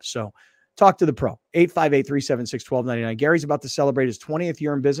and up. So talk to the pro. 858-376-1299. Gary's about to celebrate his 20th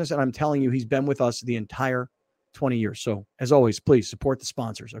year in business, and I'm telling you, he's been with us the entire 20 years. So as always, please support the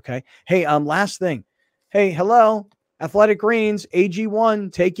sponsors. Okay. Hey, last thing. Hey, hello, Athletic Greens,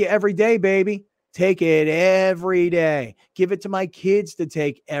 AG1, take you every day, baby. Take it every day. Give it to my kids to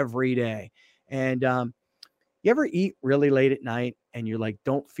take every day. And you ever eat really late at night and you're like,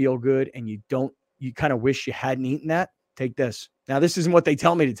 don't feel good, and you kind of wish you hadn't eaten that? Take this. Now, this isn't what they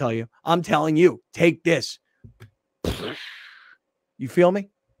tell me to tell you. I'm telling you, take this. You feel me?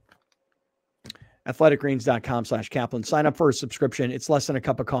 athleticgreens.com/Kaplan. Sign up for a subscription. It's less than a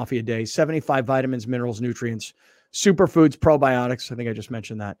cup of coffee a day. 75 vitamins, minerals, nutrients, superfoods, probiotics. I think I just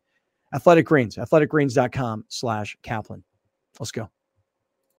mentioned that. Athletic Greens, athleticgreens.com/Kaplan. Let's go.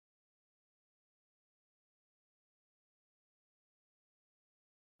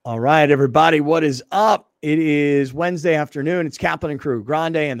 All right, everybody, what is up? It is Wednesday afternoon. It's Kaplan and Crew,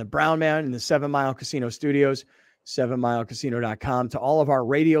 Grande and the Brown Man in the 7 Mile Casino Studios, 7milecasino.com. To all of our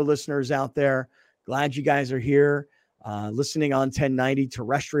radio listeners out there, glad you guys are here, listening on 1090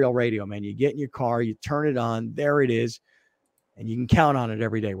 terrestrial radio, man. You get in your car, you turn it on, there it is, and you can count on it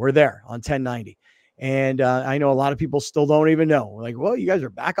every day. We're there on 1090. And I know a lot of people still don't even know. Like, well, you guys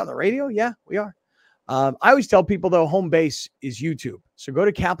are back on the radio? Yeah, we are. I always tell people, though, home base is YouTube. So go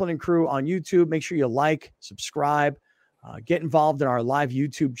to Kaplan and Crew on YouTube. Make sure you like, subscribe, get involved in our live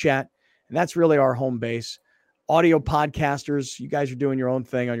YouTube chat. And that's really our home base. Audio podcasters, you guys are doing your own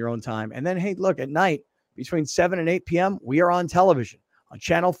thing on your own time. And then, hey, look, at night, between 7 and 8 p.m., we are on television on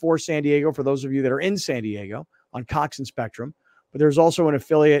Channel 4 San Diego, for those of you that are in San Diego, on Cox and Spectrum. but there's also an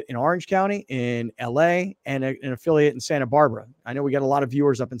affiliate in Orange County, in LA, and an affiliate in Santa Barbara. I know we got a lot of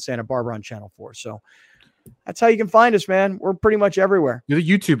viewers up in Santa Barbara on Channel 4. So that's how you can find us, man. We're pretty much everywhere. Do the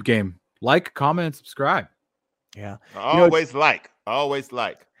YouTube game. Like, comment, and subscribe. Yeah. Always like.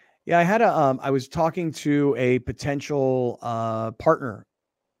 Yeah, I had I was talking to a potential partner,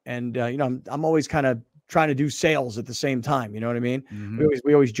 and I'm always kind of trying to do sales at the same time. You know what I mean? Mhm.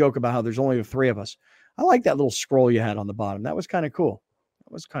 We always joke about how there's only the three of us. I like that little scroll you had on the bottom. That was kind of cool.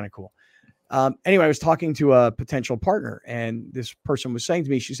 Anyway, I was talking to a potential partner, and this person was saying to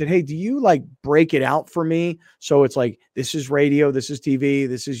me, she said, "Hey, do you like break it out for me? So it's like, this is radio, this is TV,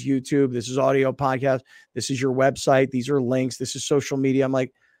 this is YouTube, this is audio podcast, this is your website, these are links, this is social media." I'm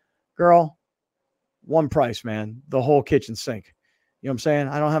like, girl, one price, man, the whole kitchen sink. You know what I'm saying?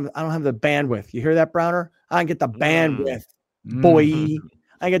 I don't have the bandwidth. You hear that, Browner? I can get the bandwidth, boy.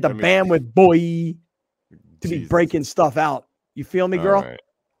 I get the bandwidth, boy, to be breaking stuff out. You feel me, girl? Right.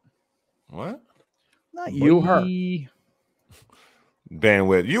 What? Not you, her.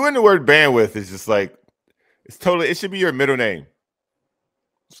 Bandwidth. You and the word bandwidth is just like, it should be your middle name.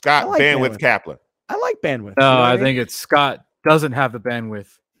 Scott like Bandwidth Kaplan. I like bandwidth. No, I think it's Scott doesn't have the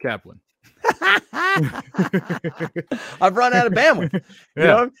bandwidth, Kaplan. I've run out of bandwidth. You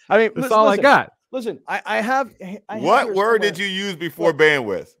know? I mean, that's all I got. Listen, I have what word did you use before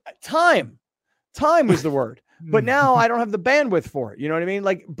bandwidth? Time. Time was the word. But now I don't have the bandwidth for it. You know what I mean?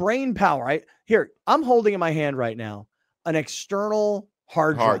 Like brain power. I'm holding in my hand right now an external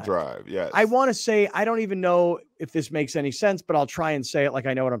hard drive. Yes. I want to say, I don't even know if this makes any sense, but I'll try and say it like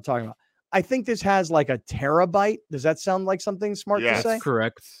I know what I'm talking about. I think this has like a terabyte. Does that sound like something smart to say?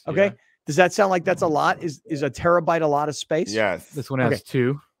 Correct. Okay. Yeah. Does that sound like that's a lot? Is a terabyte a lot of space? Yes. This one has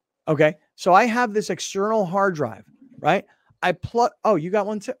 2. Okay. So I have this external hard drive, right? Oh, you got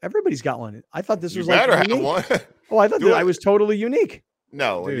one too? Everybody's got one. I thought this was like better unique. have one. Oh, I thought that I was totally unique.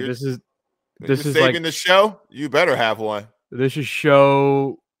 No, dude, this is saving like the show. You better have one. This is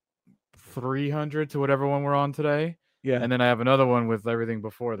show 300 to whatever one we're on today. Yeah. And then I have another one with everything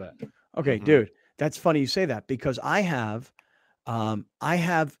before that. Okay, dude, that's funny you say that, because I have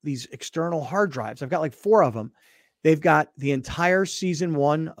these external hard drives. I've got like 4 of them. They've got the entire season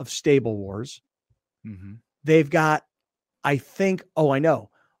 1 of Stable Wars. They've got, I know,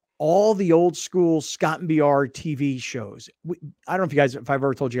 all the old school Scott and BR TV shows. I don't know if I've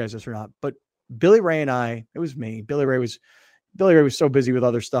ever told you guys this or not, but Billy Ray and it was me. Billy Ray was so busy with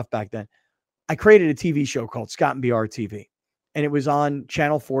other stuff back then. I created a TV show called Scott and BR TV, and it was on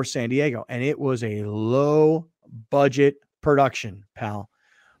Channel 4 San Diego, and it was a low budget production, pal.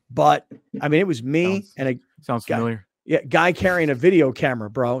 But I mean, it was me sounds familiar. Guy carrying a video camera,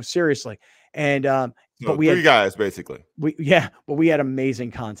 bro. Seriously. And but we 3 guys basically. But we had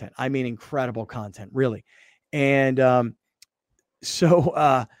amazing content. I mean, incredible content, really. And so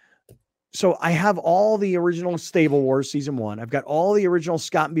I have all the original Stable Wars season 1. I've got all the original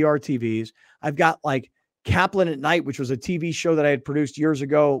Scott and BR TVs. I've got like Kaplan at Night, which was a TV show that I had produced years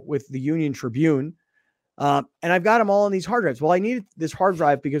ago with the Union Tribune. And I've got them all on these hard drives. Well, I needed this hard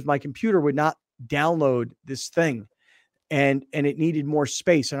drive because my computer would not download this thing. And it needed more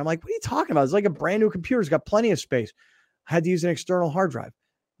space. And I'm like, what are you talking about? It's like a brand new computer. It's got plenty of space. I had to use an external hard drive.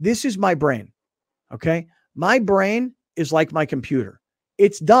 This is my brain. Okay. My brain is like my computer.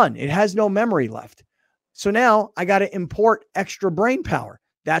 It's done. It has no memory left. So now I got to import extra brain power.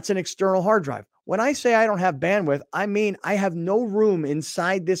 That's an external hard drive. When I say I don't have bandwidth, I mean, I have no room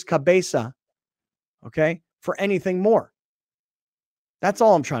inside this cabeza, okay, for anything more. That's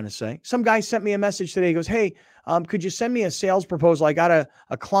all I'm trying to say. Some guy sent me a message today. He goes, "Hey, could you send me a sales proposal? I got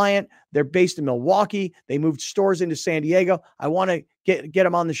a client. They're based in Milwaukee. They moved stores into San Diego. I want to get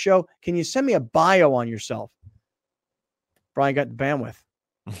them on the show. Can you send me a bio on yourself?" Brian got the bandwidth.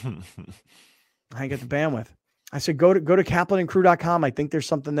 I ain't got the bandwidth. I said, go to kaplanandcrew.com. I think there's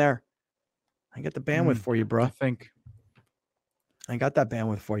something there. I got the bandwidth for you, bro. I got that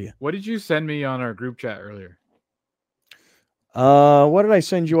bandwidth for you. What did you send me on our group chat earlier? What did I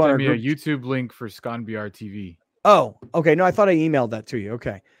send you on our group? A YouTube link for Scott BR TV. Oh, okay. No, I thought I emailed that to you.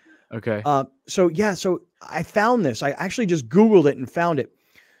 Okay. Okay. So I found this. I actually just Googled it and found it.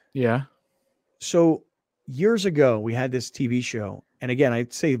 Yeah. So years ago, we had this TV show. And again,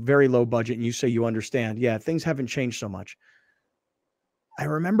 I'd say very low budget, and you say you understand. Yeah, things haven't changed so much. I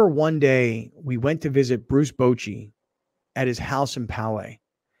remember one day we went to visit Bruce BOCHY at his house in Poway.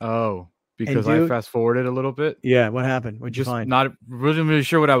 Oh, because I fast forwarded a little bit. Yeah, what happened? What'd you find? Not really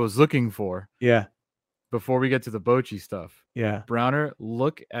sure what I was looking for. Yeah. Before we get to the BOCHY stuff. Yeah. Browner,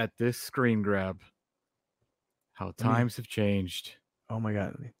 look at this screen grab. How times have changed. Oh my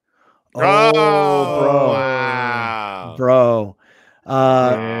God. Oh, bro. Wow. Bro.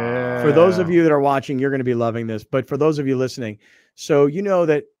 For those of you that are watching, you're going to be loving this. But for those of you listening, so you know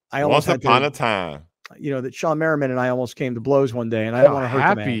that I almost Once upon a time, you know, that Sean Merriman and I almost came to blows one day, and I don't want to hurt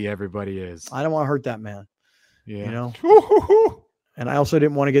the man. Happy everybody is. I don't want to hurt that man. Yeah. You know, and I also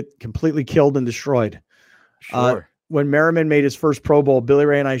didn't want to get completely killed and destroyed. Sure. When Merriman made his first Pro Bowl, Billy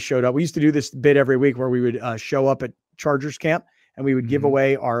Ray and I showed up. We used to do this bit every week where we would show up at Chargers camp and we would give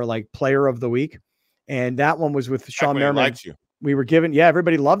away our like player of the week. And that one was with Sean Merriman. We were given,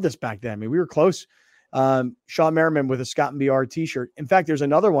 everybody loved us back then. I mean, we were close. Sean Merriman with a Scott and BR t-shirt. In fact, there's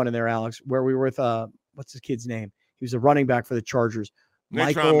another one in there, Alex, where we were with, what's his kid's name? He was a running back for the Chargers.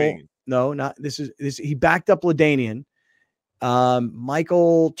 Michael, no, not this. He backed up LaDainian.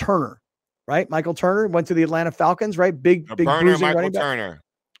 Michael Turner. Right, Michael Turner went to the Atlanta Falcons. Right, big bruising Michael running back. Turner.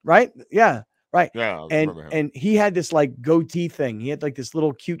 Right, yeah, right. Yeah, and he had this like goatee thing. He had like this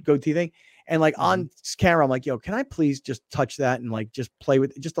little cute goatee thing, and like on camera, I'm like, "Yo, can I please just touch that and like just play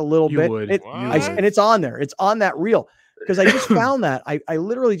with it just a little bit?" And it's on there. It's on that reel because I just found that. I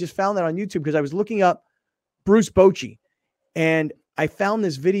literally just found that on YouTube because I was looking up Bruce Bochy, and I found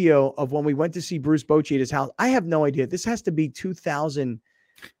this video of when we went to see Bruce Bochy at his house. I have no idea. This has to be 2000.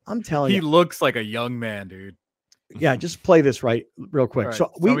 I'm telling you, he looks like a young man, dude. Yeah, just play this real quick. Right.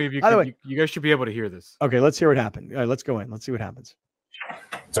 So by the way, you guys should be able to hear this. Okay, let's hear what happened. All right, let's go in. Let's see what happens.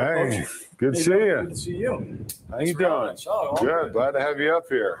 Hey, good to see you. Good to see you. How you doing? Good. Glad to have you up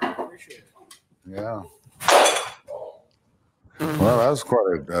here. Appreciate it. Yeah. Well, that was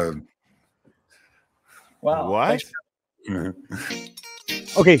quite a. Wow. What?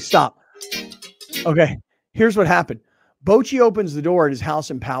 Okay, stop. Okay, here's what happened. Bochy opens the door at his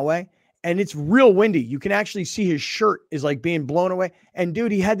house in Poway, and it's real windy. You can actually see his shirt is like being blown away. And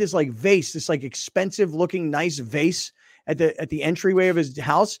dude, he had this like vase, this like expensive looking nice vase at the entryway of his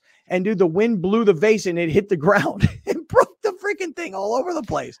house. And dude, the wind blew the vase and it hit the ground and broke the freaking thing all over the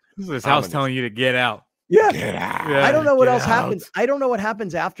place. This is his house telling you to get out. Yeah. Get out. Yeah, I don't know what else happens. I don't know what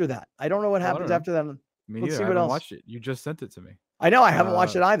happens after that. I don't know what happens after that. Me Let's neither. see I what haven't else. watched it. You just sent it to me. I know. I haven't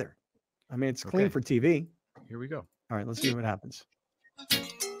watched it either. I mean, it's clean for TV. Here we go. All right, let's see what happens.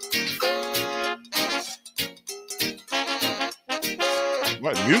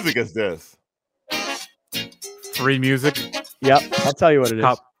 What music is this? Free music. Yep, I'll tell you what it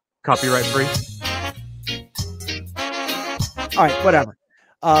is. Copyright free. All right, whatever.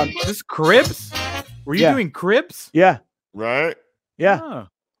 This Cribs? Were you doing Cribs? Yeah. Right? Yeah.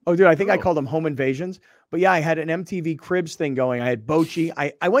 Oh, dude, I think I called them home invasions. But yeah, I had an MTV Cribs thing going. I had Bochy.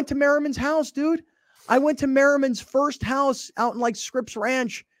 I went to Merriman's house, dude. I went to Merriman's first house out in like Scripps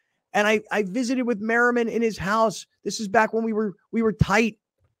Ranch. And I visited with Merriman in his house. This is back when we were tight.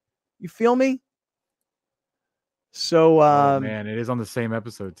 You feel me? So man, it is on the same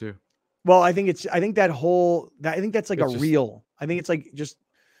episode too. Well, I think that's like a reel. I think it's like just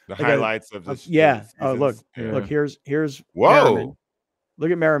the like highlights of this. Yeah. Oh, look, here's whoa. Merriman.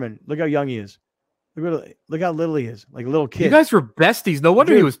 Look at Merriman. Look how young he is. Look how little he is. Like a little kid. You guys were besties. No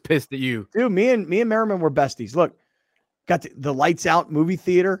wonder he was pissed at you. Dude, me and Merriman were besties. Look, got the lights out movie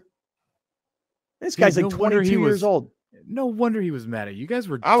theater. This guy's like 22 years old. No wonder he was mad at you. You guys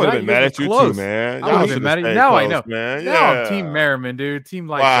were. I would have been mad at you too, man. I would have been mad at you. Now I know. Man. Now I'm Team Merriman, dude. Team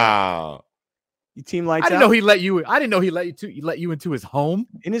Lights Out. You Team Lights Out? I didn't know he let you into his home.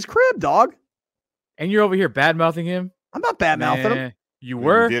 In his crib, dog. And you're over here bad-mouthing him? I'm not bad-mouthing him. You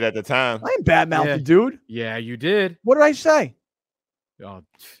were? You did at the time. I ain't bad-mouthing, dude. Yeah, you did. What did I say? Oh,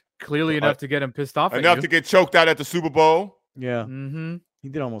 clearly enough to get him pissed off enough to get choked out at the Super Bowl. Yeah. Mm-hmm. He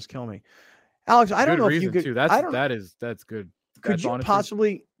did almost kill me. Alex, I don't know if you could. That's good. Could you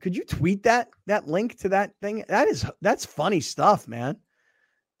possibly tweet that link to that thing? That's funny stuff, man.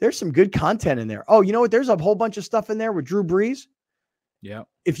 There's some good content in there. Oh, you know what? There's a whole bunch of stuff in there with Drew Brees. Yeah.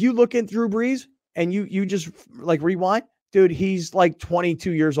 If you look at Drew Brees and you just like rewind, dude, he's like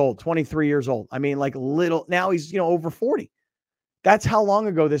 22 years old, 23 years old. I mean, like now he's, over 40. That's how long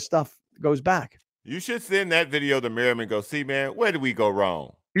ago this stuff goes back. You should send that video to Merriman and go, see, man, where did we go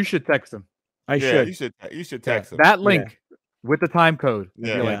wrong? You should text him. I should. You should text him. That link with the time code.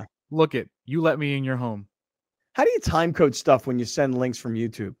 Yeah. Like, look it. You let me in your home. How do you time code stuff when you send links from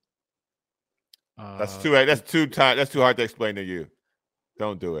YouTube? That's too hard to explain to you.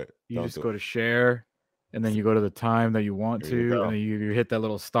 Don't do it. You just go to share, and then you go to the time that you want to, and then you hit that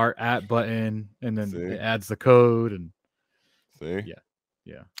little start at button, and then it adds the code. And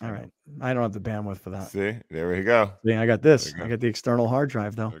yeah. All right. I don't have the bandwidth for that. See, there we go. Yeah, I got this. I got the external hard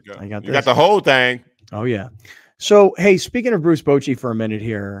drive though. I got this. You got the whole thing. Oh yeah. So hey, speaking of Bruce Bochy for a minute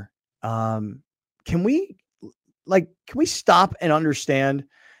here, can we stop and understand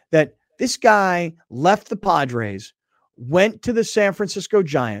that this guy left the Padres, went to the San Francisco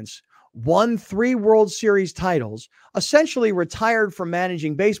Giants, won 3 World Series titles, essentially retired from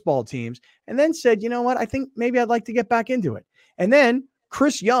managing baseball teams, and then said, you know what, I think maybe I'd like to get back into it. And then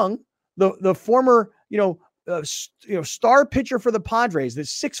Chris Young, the former, star pitcher for the Padres, the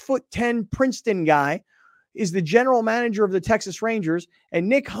 6'10" Princeton guy, is the general manager of the Texas Rangers. And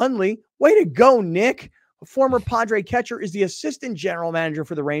Nick Hundley, way to go, Nick, a former Padre catcher, is the assistant general manager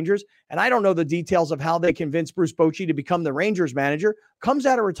for the Rangers. And I don't know the details of how they convinced Bruce Bochy to become the Rangers manager. Comes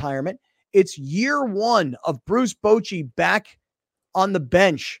out of retirement. It's year 1 of Bruce Bochy back on the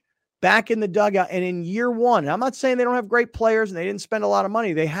bench, back in the dugout. And in year 1, I'm not saying they don't have great players and they didn't spend a lot of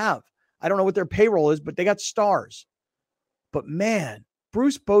money. They have. I don't know what their payroll is, but they got stars. But man,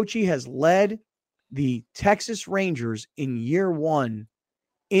 Bruce Bochy has led the Texas Rangers in year 1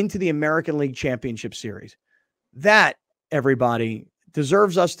 into the American League Championship Series. That, everybody,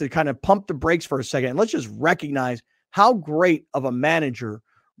 deserves us to kind of pump the brakes for a second. And let's just recognize how great of a manager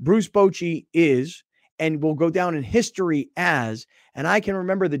Bruce Bochy is and will go down in history as. And I can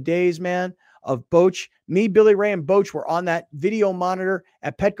remember the days, man, of Boch. Me, Billy Ray, and Boch were on that video monitor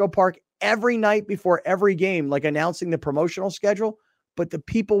at Petco Park every night before every game, like announcing the promotional schedule. But the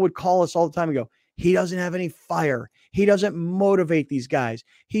people would call us all the time and go, he doesn't have any fire. He doesn't motivate these guys.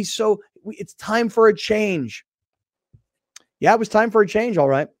 It's time for a change. Yeah, it was time for a change. All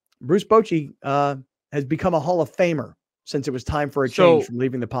right. Bruce Bochy has become a Hall of Famer since it was time for a change from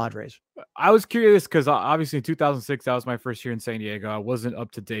leaving the Padres. I was curious because obviously in 2006, that was my first year in San Diego. I wasn't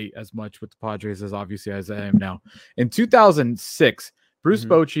up to date as much with the Padres as obviously as I am now. In 2006, Bruce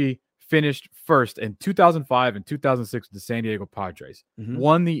Bochy finished first in 2005 and 2006 with the San Diego Padres.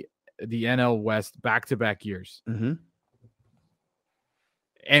 Won the NL West back-to-back years.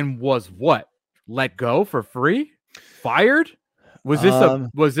 And was what? Let go for free? Fired? Was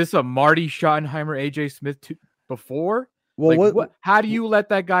this a Marty Schottenheimer, AJ Smith before? Well, how do you let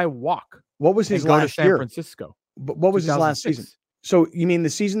that guy walk? What was his last year? San Francisco. But what was his last season? So you mean the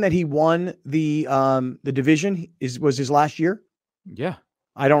season that he won the division was his last year? Yeah.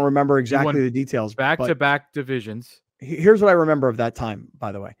 I don't remember exactly the details. Back-to-back divisions. Here's what I remember of that time,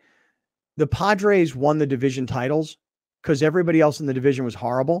 by the way. The Padres won the division titles because everybody else in the division was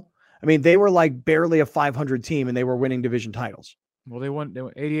horrible. I mean, they were like barely a 500 team and they were winning division titles. Well, they won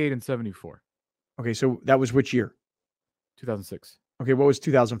 88 and 74. Okay, so that was which year? 2006. Okay, what was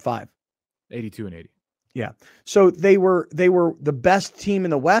 2005? 82 and 80. Yeah. So they were the best team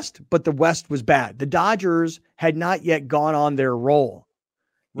in the West, but the West was bad. The Dodgers had not yet gone on their roll.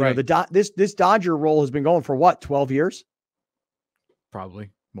 Right. This Dodger roll has been going for what, 12 years?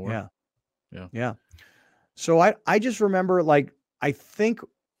 Probably more. Yeah. So I just remember, like, I think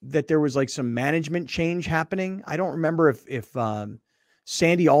that there was like some management change happening. I don't remember if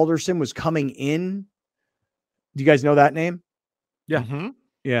Sandy Alderson was coming in. Do you guys know that name? Yeah.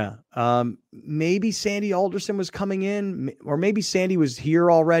 Yeah. Maybe Sandy Alderson was coming in, or maybe Sandy was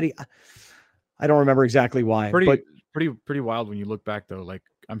here already. I don't remember exactly why. Pretty wild when you look back, though. Like,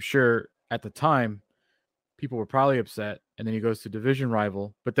 I'm sure at the time people were probably upset, and then he goes to division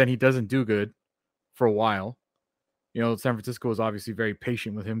rival, but then he doesn't do good for a while. You know, San Francisco was obviously very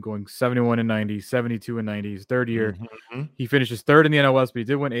patient with him, going 71 and 90, 72 and 90. His third year, he finishes third in the NL West, but he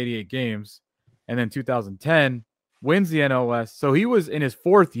did win 88 games. And then 2010 wins the NL West. So he was in his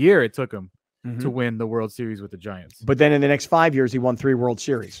 4th year. It took him to win the World Series with the Giants. But then in the next 5 years, he won 3 World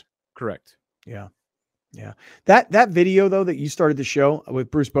Series. Correct. Yeah. That video, though, that you started the show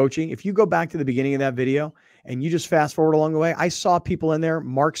with Bruce Bochy, if you go back to the beginning of that video and you just fast forward along the way, I saw people in there.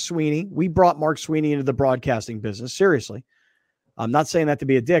 Mark Sweeney. We brought Mark Sweeney into the broadcasting business. Seriously. I'm not saying that to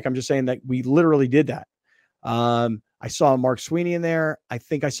be a dick. I'm just saying that we literally did that. I saw Mark Sweeney in there. I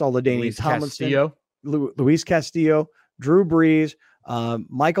think I saw LaDainian Tomlinson, Luis Castillo, Drew Brees,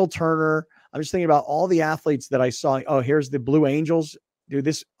 Michael Turner. I'm just thinking about all the athletes that I saw. Oh, here's the Blue Angels. Dude,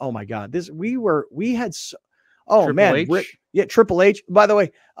 this, oh my God, Triple H. By the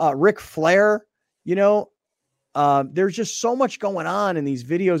way, Ric Flair, there's just so much going on in these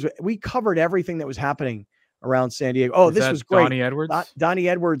videos. We covered everything that was happening around San Diego. Oh, this was great. Donnie Edwards? Donnie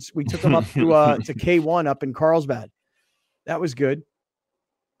Edwards. We took him up to K1 up in Carlsbad. That was good.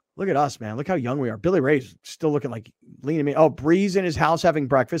 Look at us, man. Look how young we are. Billy Ray's still looking like leaning me. Oh, Breeze in his house having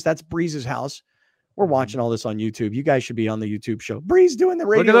breakfast. That's Breeze's house. We're watching all this on YouTube. You guys should be on the YouTube show. Breeze doing the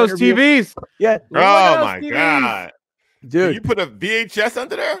radio. Look at those interview. TVs. Yeah. Oh my God. Dude. You put a VHS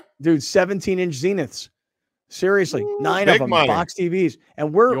under there? Dude, 17-inch Zeniths. Seriously. 9 of them. Money. Box TVs.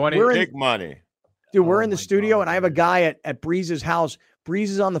 And we're big money. Dude, we're in the studio and I have a guy at Breeze's house.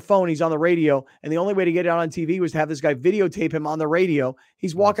 Breeze is on the phone. He's on the radio. And the only way to get it out on TV was to have this guy videotape him on the radio.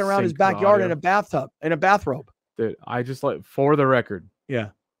 He's walking around his backyard in a bathrobe. Dude, I just like, for the record, Yeah.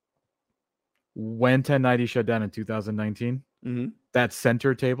 when 1090 shut down in 2019, that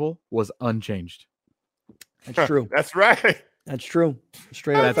center table was unchanged. That's true. That's right. That's true.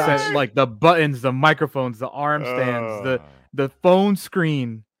 Straight up That's facts. like the buttons, the microphones, the arm stands, the phone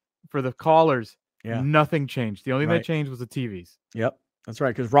screen for the callers. Yeah. Nothing changed. The only thing Right. that changed was the TVs. Yep. That's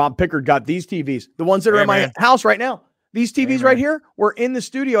right. Because Rob Pickard got these TVs, the ones that are in my house right now. These TVs right here were in the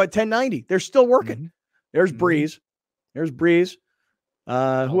studio at 1090. They're still working. There's Breeze. There's Breeze.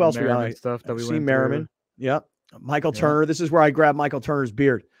 Who else we got? Stuff that we see went Merriman. through. Yep. Michael Turner. This is where I grabbed Michael Turner's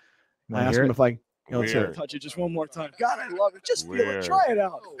beard. I asked him if I let's hear it. Touch it just one more time. God, I love it. Just feel it. Try it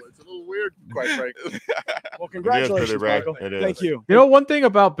out. Oh, it's a little weird, quite frankly. Well, congratulations, Michael. Thank you. You know, one thing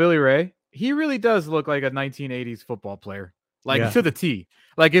about Billy Ray, he really does look like a 1980s football player, like to the T.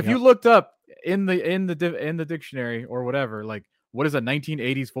 Like if you looked up in the dictionary or whatever, like what does a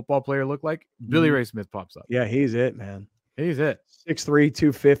 1980s football player look like? Billy Ray Smith pops up. Yeah, he's it, man. He's it. 6'3",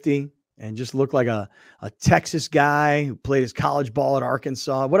 250, and just looked like a Texas guy who played his college ball at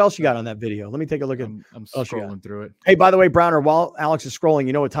Arkansas. What else you got on that video? Let me take a look at. I'm scrolling through it. Hey, by the way, Browner, while Alex is scrolling,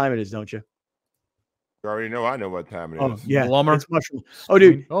 you know what time it is, don't you? You already know. I know what time it is. Oh, yeah. Lumber. It's mushroom. Oh,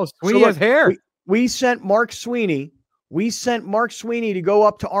 dude. Oh, Sweeney has hair. We sent Mark Sweeney. We sent Mark Sweeney to go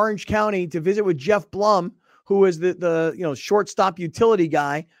up to Orange County to visit with Jeff Blum, who is the shortstop utility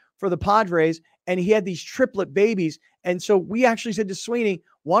guy for the Padres, and he had these triplet babies. And so we actually said to Sweeney,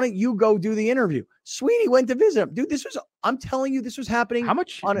 why don't you go do the interview? Sweeney went to visit him. Dude, I'm telling you, this was happening. How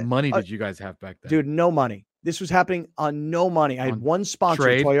much money did you guys have back then? Dude, no money. This was happening on no money. I had one sponsor,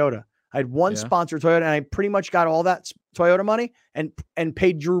 Toyota. I had one sponsor, Toyota, and I pretty much got all that Toyota money and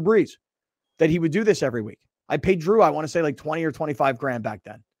paid Drew Brees that he would do this every week. I paid Drew, I want to say like 20 or 25 grand back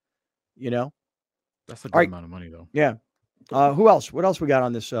then. You know? That's a good amount of money, though. Yeah. Who else? What else we got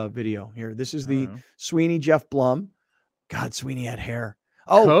on this video here? This is the Sweeney Jeff Blum. God, Sweeney had hair.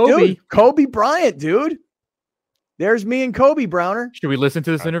 Oh, Kobe. Dude, Kobe Bryant, dude. There's me and Kobe Browner. Should we listen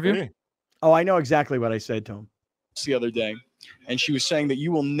to this interview? Oh, I know exactly what I said to him. The other day, and she was saying that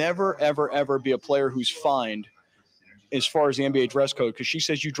you will never, ever, ever be a player who's fined as far as the NBA dress code, because she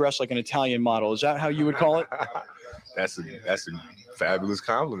says you dress like an Italian model. Is that how you would call it? That's a fabulous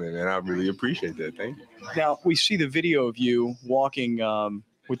compliment, and I really appreciate that. Thank you. Now, we see the video of you walking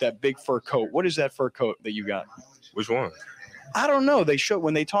with that big fur coat. What is that fur coat that you got? Which one? I don't know. They show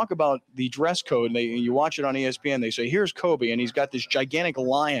when they talk about the dress code, and you watch it on ESPN, they say, here's Kobe, and he's got this gigantic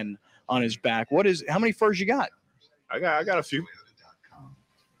lion on his back. How many furs you got? I got a few.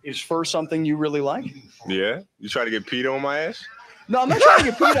 Is fur something you really like? Yeah. You try to get Pete on my ass? No, I'm not trying to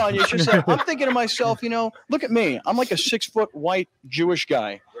get Pete on you. It's just like, I'm thinking to myself, look at me. I'm like a 6-foot white Jewish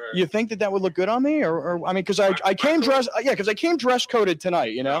guy. You think that would look good on me? Or I mean, because I came dressed, because I came dress coded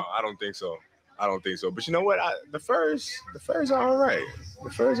tonight, No, I don't think so. But you know what? The furs are all right. The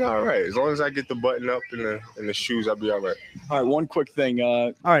furs are all right. As long as I get the button up and the shoes, I'll be all right. All right, one quick thing.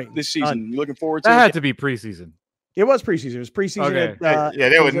 All right. This season, you looking forward to that it? had to be preseason. It was preseason. It was preseason. Okay.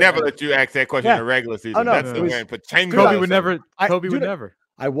 They would never let you ask that question in the regular season. Oh, no, That's it was, Kobe would never. Kobe would never.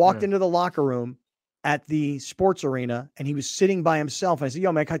 I walked into the locker room at the sports arena, and he was sitting by himself. I said,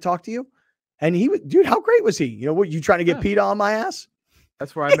 "Yo, man, can I talk to you?" And he was, dude, how great was he? You know, what you trying to get Pete on my ass?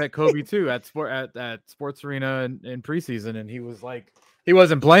 That's where I met Kobe too, at sports arena in preseason, and he was like, he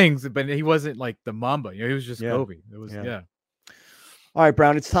wasn't playing, but he wasn't like the Mamba. He was just Kobe. It was All right,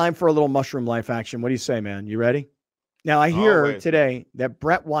 Brown, it's time for a little Mushroom Life action. What do you say, man? You ready? Now, I hear today that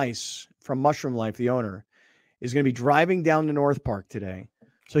Brett Weiss from Mushroom Life, the owner, is going to be driving down to North Park today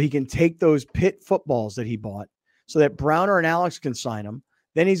so he can take those Pitt footballs that he bought so that Browner and Alex can sign them.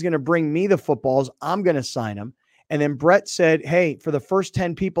 Then he's going to bring me the footballs. I'm going to sign them. And then Brett said, hey, for the first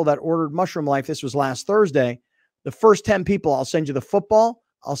 10 people that ordered Mushroom Life, this was last Thursday, the first 10 people, I'll send you the football,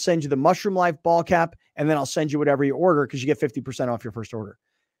 I'll send you the Mushroom Life ball cap, and then I'll send you whatever you order because you get 50% off your first order.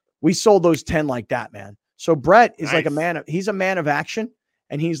 We sold those 10 like that, man. So Brett is like he's a man of action.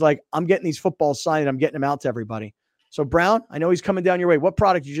 And he's like, I'm getting these footballs signed and I'm getting them out to everybody. So Brown, I know he's coming down your way. What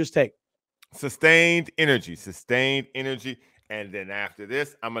product did you just take? Sustained energy. And then after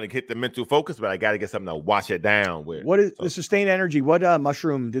this, I'm going to hit the mental focus, but I got to get something to wash it down with. What is the sustained energy? What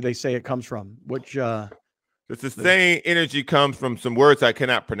mushroom did they say it comes from? Which the sustained energy comes from some words I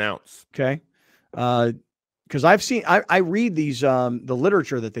cannot pronounce. Okay. Because I read these the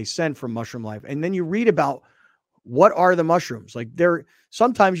literature that they send from Mushroom Life, and then you read about what are the mushrooms. Like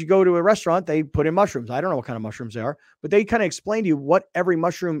sometimes you go to a restaurant, they put in mushrooms. I don't know what kind of mushrooms they are, but they kind of explain to you what every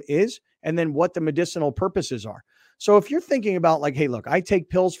mushroom is and then what the medicinal purposes are. So if you're thinking about like, hey, look, I take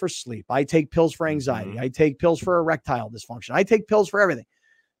pills for sleep, I take pills for anxiety, I take pills for erectile dysfunction, I take pills for everything.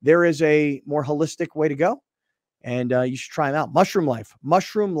 There is a more holistic way to go. And you should try them out. Mushroom Life,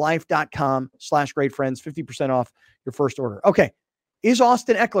 mushroomlife.com/greatfriends, 50% off your first order. Okay. Is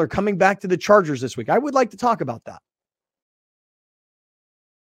Austin Ekeler coming back to the Chargers this week? I would like to talk about that.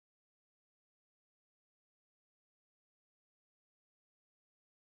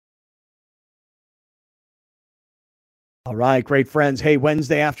 All right, great friends. Hey,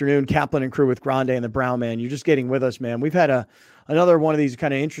 Wednesday afternoon, Kaplan and crew with Grande and the Brown Man. You're just getting with us, man. We've had another one of these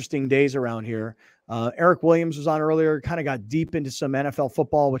kind of interesting days around here. Eric Williams was on earlier, kind of got deep into some NFL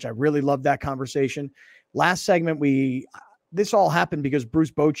football, which I really loved that conversation. Last segment, this all happened because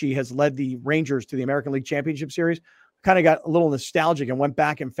Bruce Bochy has led the Rangers to the American League Championship Series. Kind of got a little nostalgic and went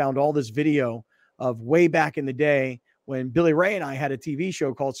back and found all this video of way back in the day when Billy Ray and I had a TV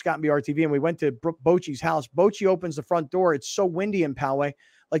show called Scott and BR TV, and we went to Bochy's house. Bochy opens the front door. It's so windy in Poway.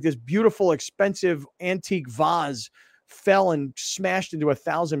 Like this beautiful, expensive, antique vase fell and smashed into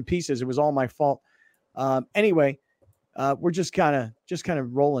 1,000 pieces. It was all my fault. Anyway, we're just kind of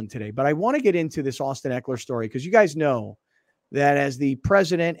rolling today. But I want to get into this Austin Ekeler story because you guys know that as the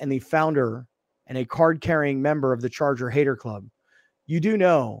president and the founder and a card-carrying member of the Charger Hater Club, you do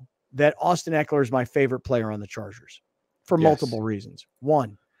know that Austin Ekeler is my favorite player on the Chargers. For multiple reasons.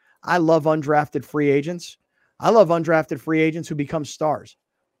 One, I love undrafted free agents. I love undrafted free agents who become stars.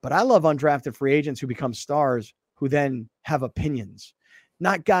 But I love undrafted free agents who become stars who then have opinions.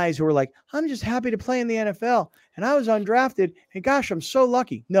 Not guys who are like, I'm just happy to play in the NFL. And I was undrafted. And gosh, I'm so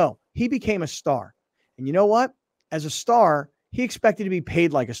lucky. No, he became a star. And you know what? As a star, he expected to be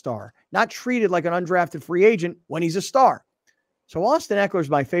paid like a star, not treated like an undrafted free agent when he's a star. So Austin Ekeler is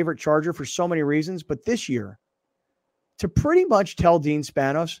my favorite Charger for so many reasons. But this year, to pretty much tell Dean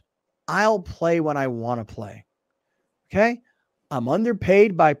Spanos, I'll play when I want to play. Okay? I'm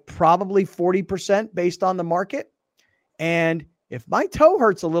underpaid by probably 40% based on the market. And if my toe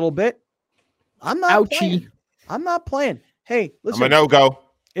hurts a little bit, I'm not playing. I'm not playing. Hey, listen. I'm a no-go.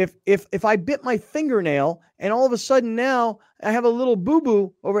 If I bit my fingernail and all of a sudden now I have a little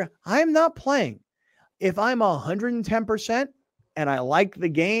boo-boo over, I'm not playing. If I'm 110% and I like the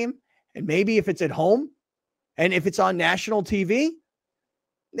game, and maybe if it's at home, and if it's on national TV,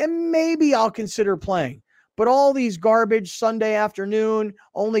 then maybe I'll consider playing. But all these garbage Sunday afternoon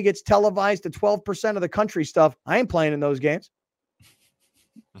only gets televised to 12% of the country stuff. I ain't playing in those games.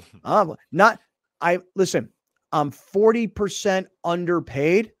 Listen, I'm 40%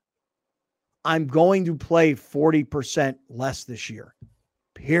 underpaid. I'm going to play 40% less this year,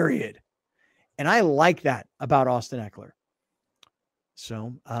 period. And I like that about Austin Ekeler.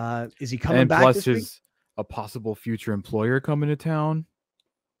 So is he coming back this week? A possible future employer coming to town.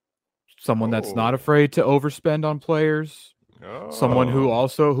 Someone that's not afraid to overspend on players. Someone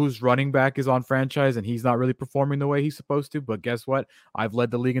whose running back is on franchise and he's not really performing the way he's supposed to. But guess what? I've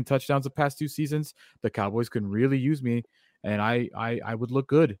led the league in touchdowns the past 2 seasons. The Cowboys can really use me, and I would look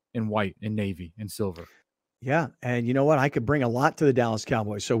good in white and navy and silver. Yeah, and you know what? I could bring a lot to the Dallas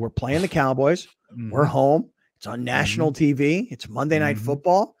Cowboys. So we're playing the Cowboys. We're home. It's on national TV. It's Monday Night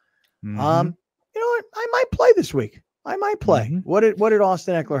Football. You know what? I might play this week. I might play. What did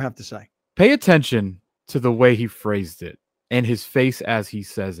Austin Ekeler have to say? Pay attention to the way he phrased it and his face as he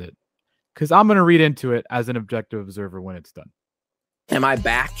says it, because I'm going to read into it as an objective observer when it's done. Am I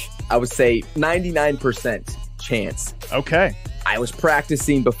back? I would say 99% chance. Okay. I was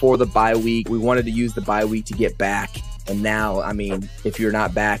practicing before the bye week. We wanted to use the bye week to get back. And now, I mean, if you're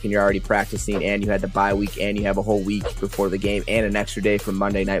not back and you're already practicing and you had the bye week and you have a whole week before the game and an extra day from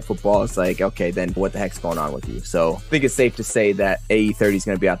Monday Night Football, it's like, okay, then what the heck's going on with you? So I think it's safe to say that AE30 is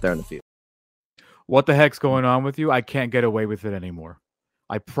going to be out there in the field. What the heck's going on with you? I can't get away with it anymore.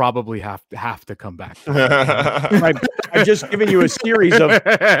 I probably have to come back. I've just given you a series of,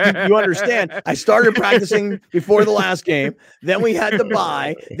 you understand, I started practicing before the last game. Then we had the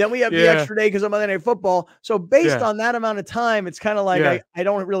bye. Then we have the extra day because of Monday Night Football. So based on that amount of time, it's kind of like I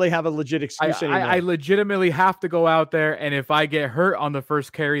don't really have a legit excuse anymore. I legitimately have to go out there. And if I get hurt on the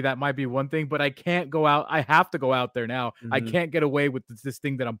first carry, that might be one thing. But I can't go out. I have to go out there now. I can't get away with this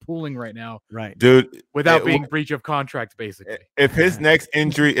thing that I'm pulling right now. Right. Dude. Without being breach of contract, basically. If his next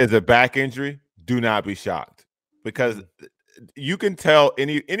injury is a back injury, do not be shocked, because you can tell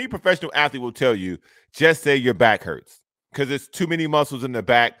any professional athlete will tell you, just say your back hurts, because it's too many muscles in the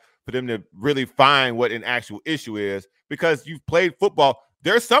back for them to really find what an actual issue is, because you've played football.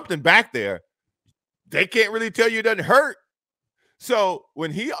 There's something back there. They can't really tell you it doesn't hurt. So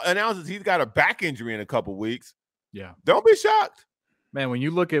when he announces he's got a back injury in a couple weeks, don't be shocked. Man, when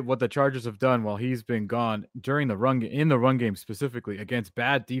you look at what the Chargers have done while he's been gone during the run game specifically against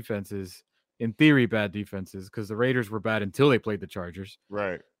bad defenses, in theory bad defenses, because the Raiders were bad until they played the Chargers,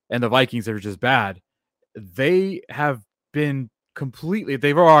 right? And the Vikings are just bad. they have been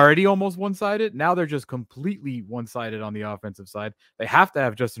they've already almost one-sided. Now they're just completely one-sided on the offensive side. They have to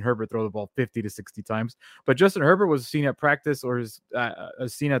have Justin Herbert throw the ball 50 to 60 times. But Justin Herbert was seen at practice, or is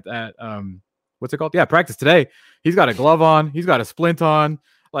seen at what's it called? Yeah, practice today. He's got a glove on. He's got a splint on.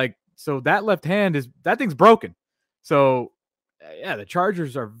 Like, so that left hand that thing's broken. So yeah, the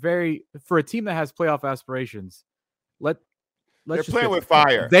Chargers are for a team that has playoff aspirations. They're playing with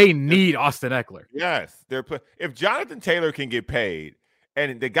fire. They need Austin Ekeler. Yes, if Jonathan Taylor can get paid,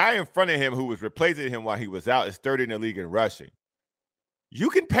 and the guy in front of him who was replacing him while he was out is third in the league in rushing, you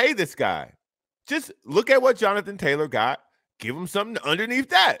can pay this guy. Just look at what Jonathan Taylor got. Give him something underneath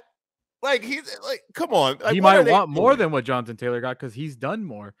that. Like, he's like, come on. Like, he might want more than what Jonathan Taylor got because he's done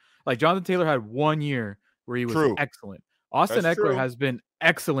more. Like, Jonathan Taylor had 1 year where he was excellent. Austin Ekeler has been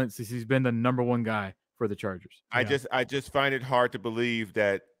excellent since he's been the #1 guy for the Chargers. I just find it hard to believe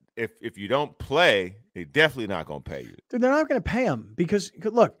that if you don't play, they're definitely not going to pay you. Dude, they're not going to pay him because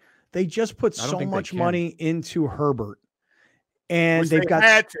look, they just put so much money into Herbert, and they've got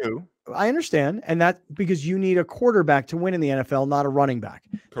had to. I understand, and that because you need a quarterback to win in the NFL, not a running back.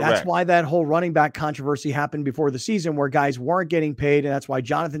 Correct. That's why that whole running back controversy happened before the season, where guys weren't getting paid, and that's why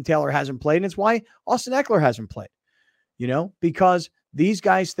Jonathan Taylor hasn't played, and it's why Austin Ekeler hasn't played. Because these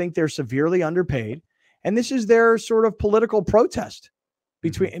guys think they're severely underpaid. And this is their sort of political protest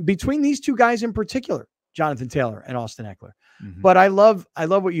between these two guys in particular, Jonathan Taylor and Austin Ekeler. Mm-hmm. But I love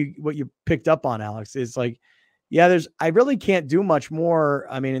what you picked up on, Alex. It's like, yeah, I really can't do much more.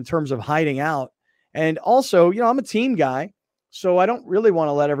 I mean, in terms of hiding out. And also, I'm a team guy, so I don't really want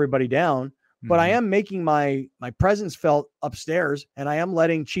to let everybody down, but I am making my presence felt upstairs, and I am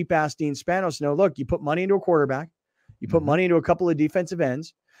letting cheap ass Dean Spanos know, look, you put money into a quarterback, you put money into a couple of defensive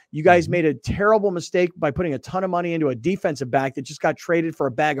ends. You guys made a terrible mistake by putting a ton of money into a defensive back that just got traded for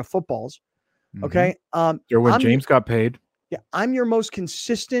a bag of footballs. Okay. When James got paid. Yeah. I'm your most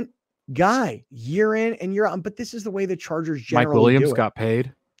consistent guy year in and year out. But this is the way the Chargers generally Mike Williams do it. Got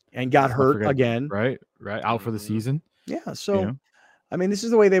paid and got hurt again. Right. Out for the season. Yeah. So, I mean, this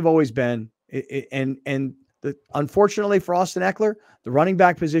is the way they've always been. Unfortunately for Austin Ekeler, the running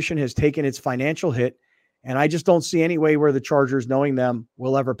back position has taken its financial hit. And I just don't see any way where the Chargers, knowing them,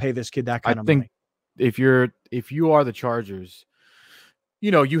 will ever pay this kid that kind of money. If you are the Chargers,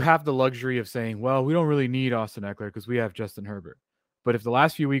 you have the luxury of saying, well, we don't really need Austin Ekeler because we have Justin Herbert. But if the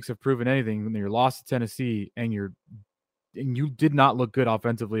last few weeks have proven anything, when you're lost to Tennessee and you did not look good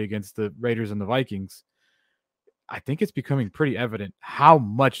offensively against the Raiders and the Vikings, I think it's becoming pretty evident how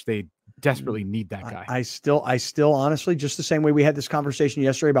much they desperately need that guy. I still honestly, just the same way we had this conversation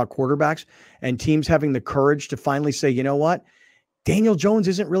yesterday about quarterbacks and teams having the courage to finally say, you know what, Daniel Jones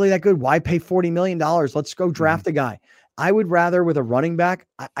isn't really that good. Why pay $40 million? Let's go draft a guy. I would rather, with a running back,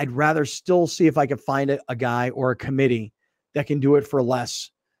 I'd rather still see if I could find a guy or a committee that can do it for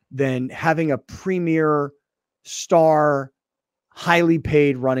less than having a premier star, highly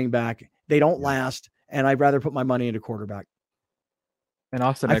paid running back. They don't last. And I'd rather put my money into quarterback. And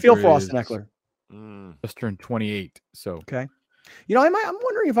Austin, I feel for Austin Ekeler. Just turned 28. So okay, I'm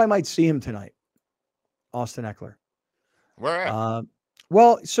wondering if I might see him tonight. Austin Ekeler. Where at?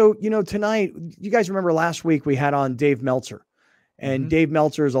 Well, so tonight, you guys remember last week we had on Dave Meltzer, and Dave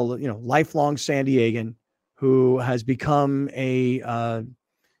Meltzer is a lifelong San Diegan who has become a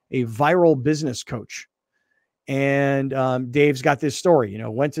viral business coach. And Dave's got this story,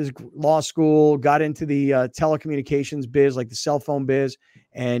 went to law school, got into the telecommunications biz, like the cell phone biz,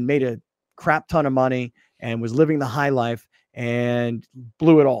 and made a crap ton of money and was living the high life and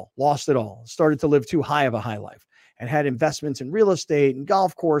blew it all, lost it all, started to live too high of a high life and had investments in real estate and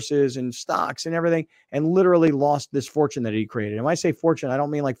golf courses and stocks and everything, and literally lost this fortune that he created. And when I say fortune, I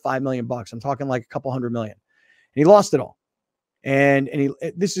don't mean like $5 million. I'm talking like a couple $100 million. And he lost it all. And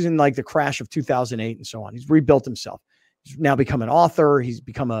this is in like the crash of 2008 and so on. He's rebuilt himself. He's now become an author. He's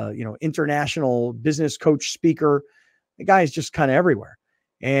become a, international business coach, speaker. The guy is just kind of everywhere.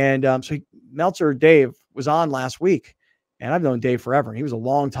 And Meltzer, Dave, was on last week, and I've known Dave forever. And he was a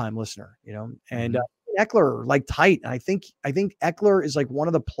long time listener, and Ekeler like tight. And I think Ekeler is like one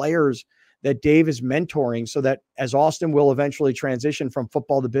of the players that Dave is mentoring, so that as Austin will eventually transition from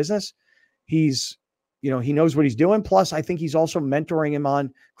football to business, he's, he knows what he's doing. Plus, I think he's also mentoring him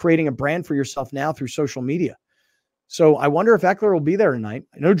on creating a brand for yourself now through social media. So I wonder if Ekeler will be there tonight.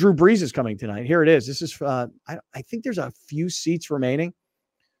 I know Drew Brees is coming tonight. Here it is. This is, I think there's a few seats remaining.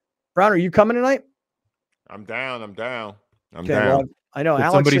 Brown, are you coming tonight? I'm down. I'm down. Well, I know. Did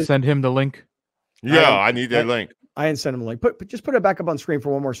Alex somebody send him the link? Yeah, I need that link. I didn't send him a link. But just put it back up on screen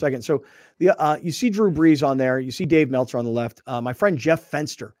for one more second. So you see Drew Brees on there. You see Dave Meltzer on the left. My friend Jeff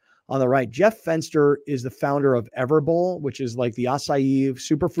Fenster on the right. Jeff Fenster is the founder of Everbowl, which is like the acai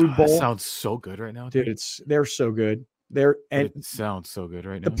superfood bowl. That sounds so good right now, dude. They're so good. It sounds so good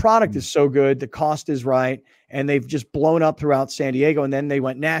right now. The product is so good. The cost is right. And they've just blown up throughout San Diego. And then they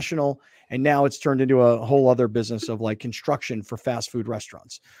went national. And now it's turned into a whole other business of like construction for fast food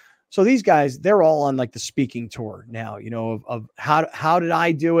restaurants. So these guys, they're all on like the speaking tour now, of how did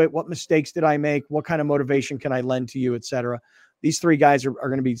I do it? What mistakes did I make? What kind of motivation can I lend to you, et cetera? These three guys are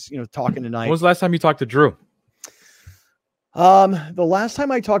going to be, talking tonight. When was the last time you talked to Drew? The last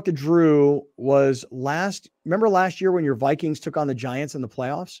time I talked to Drew was remember last year when your Vikings took on the Giants in the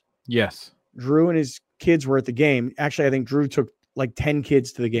playoffs? Yes. Drew and his kids were at the game. Actually, I think Drew took like 10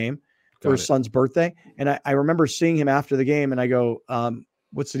 kids to the game for his son's birthday. And I remember seeing him after the game and I go,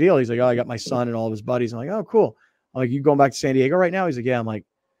 what's the deal? He's like, oh, I got my son and all of his buddies. I'm like, oh, cool. I'm like, you going back to San Diego right now? He's like, yeah. I'm like,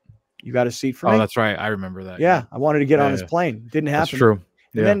 you got a seat for me? Oh, that's right. I remember that. Yeah. I wanted to get on his plane. Didn't happen. That's true.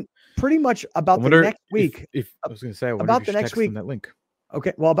 And then pretty much about the next week. If I was going to say, about the next week. That link.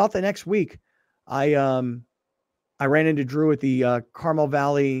 Okay. Well, about the next week, I ran into Drew at the Carmel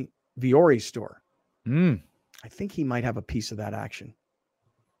Valley Viore store. I think he might have a piece of that action.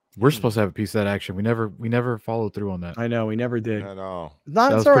 We're supposed to have a piece of that action. We never followed through on that. I know we never did at all.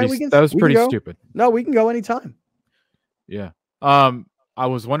 That was pretty stupid. No, we can go anytime. Yeah. I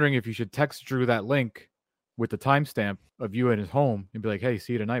was wondering if you should text Drew that link with the timestamp of you at his home and be like, "Hey,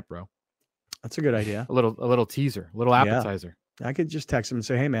 see you tonight, bro." That's a good idea. A little teaser, a little appetizer. Yeah. I could just text him and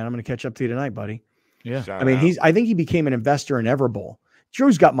say, "Hey, man, I'm going to catch up to you tonight, buddy." Yeah. I think he became an investor in Everbowl.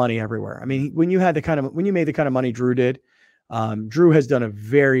 Drew's got money everywhere. I mean, when you made the kind of money Drew did, Drew has done a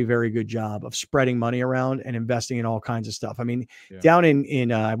very, very good job of spreading money around and investing in all kinds of stuff. I mean, down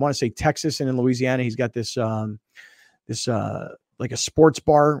in I want to say Texas and in Louisiana, he's got this like a sports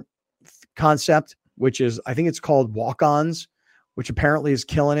bar concept, which is, I think it's called Walk-Ons, which apparently is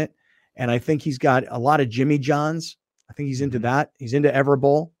killing it. And I think he's got a lot of Jimmy Johns. I think he's into that. He's into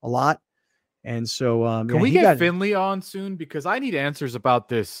Everbowl a lot. And so, can we get Finley on soon? Because I need answers about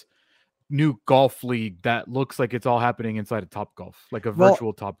this new golf league that looks like it's all happening inside of Topgolf, like a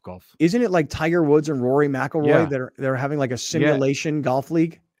virtual Topgolf. Isn't it like Tiger Woods and Rory McIlroy that they're having like a simulation golf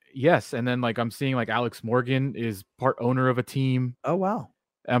league? Yes. And then like I'm seeing like Alex Morgan is part owner of a team. Oh, wow.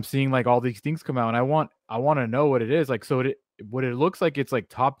 I'm seeing like all these things come out and I want to know what it is. Like, so what it looks like, it's like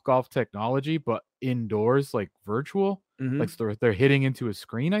Topgolf technology, but indoors, like virtual, like so they're hitting into a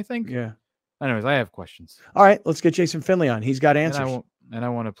screen, I think. Yeah. Anyways, I have questions. All right, let's get Jason Finley on. He's got answers. And I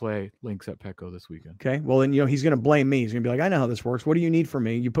want to play Links at Petco this weekend. Okay. Well, then, he's going to blame me. He's going to be like, I know how this works. What do you need from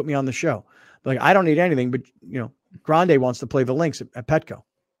me? You put me on the show. Like, I don't need anything, but, Grande wants to play the Links at Petco.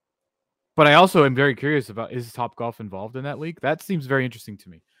 But I also am very curious about, is Topgolf involved in that league? That seems very interesting to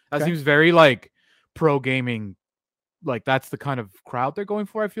me. That seems very like pro gaming. Like that's the kind of crowd they're going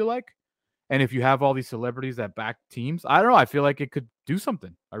for, I feel like. And if you have all these celebrities that back teams, I don't know. I feel like it could do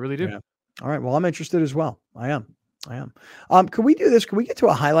something. I really do. Yeah. All right. Well, I'm interested as well. I am. Can we do this? Can we get to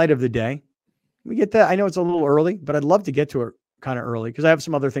a highlight of the day? Can we get that? I know it's a little early, but I'd love to get to it kind of early because I have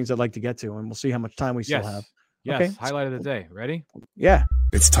some other things I'd like to get to, and we'll see how much time we still have. Yes. Okay. Highlight of the day. Ready? Yeah.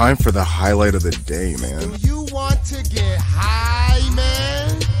 It's time for the highlight of the day, man. Do you want to get high,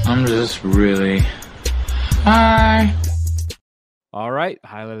 man? I'm just really high. All right.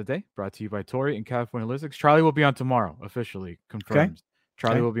 Highlight of the day brought to you by Tori and California Listics. Charlie will be on tomorrow. Officially confirmed. Okay.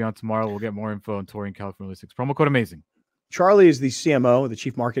 Charlie will be on tomorrow. We'll get more info on Tori and California Listics. Promo code amazing. Charlie is the CMO, the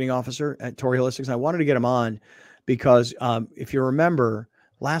Chief Marketing Officer at Tori Holistics. I wanted to get him on because if you remember,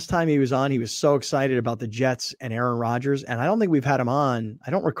 last time he was on, he was so excited about the Jets and Aaron Rodgers. And I don't think we've had him on,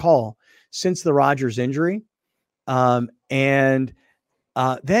 I don't recall, since the Rodgers injury. Then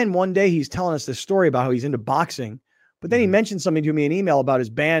one day he's telling us this story about how he's into boxing. But then he mentioned something to me in email about his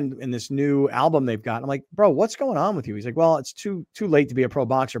band and this new album they've got. I'm like, bro, what's going on with you? He's like, well, it's too late to be a pro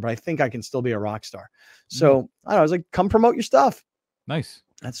boxer, but I think I can still be a rock star. So I don't know, I was like, come promote your stuff. Nice.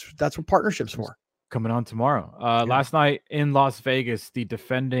 That's what partnership's for. Coming on tomorrow. Last night in Las Vegas, the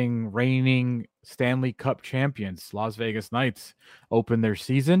defending, reigning Stanley Cup champions, Las Vegas Knights, opened their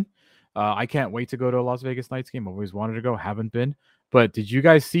season. I can't wait to go to a Las Vegas Knights game. I've always wanted to go, haven't been. But did you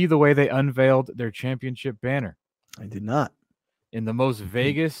guys see the way they unveiled their championship banner? I did not. In the most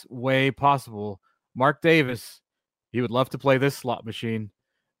Vegas way possible. Mark Davis, he would love to play this slot machine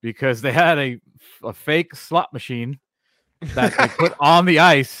because they had a fake slot machine that they put on the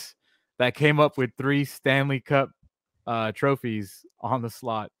ice that came up with 3 Stanley Cup trophies on the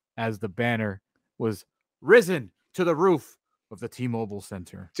slot as the banner was risen to the roof of the T-Mobile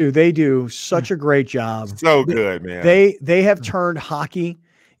Center. Dude, they do such a great job. So good, man. They have turned hockey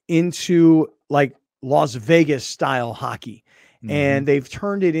into like Las Vegas style hockey. and they've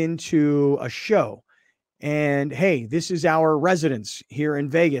turned it into a show. And hey, this is our residence here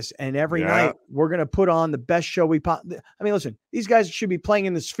in Vegas. And every night we're going to put on the best show we I mean, listen, these guys should be playing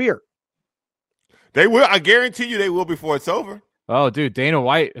in the Sphere. They will. I guarantee you they will before it's over. Oh, dude, Dana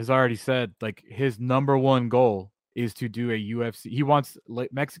White has already said like his #1 goal is to do a UFC. He wants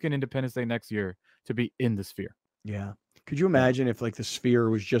Mexican Independence Day next year to be in the Sphere. Yeah. Could you imagine if like the Sphere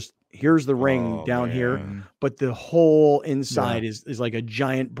was just, here's the ring down here, but the whole inside is like a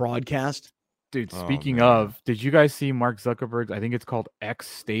giant broadcast? Dude, speaking of, did you guys see Mark Zuckerberg's, I think it's called X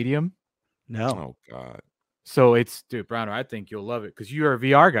Stadium? No. Oh, God. So it's, dude, Browner, I think you'll love it because you're a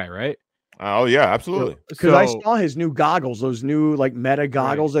VR guy, right? Oh, yeah, absolutely. Because I saw his new goggles, those new like Meta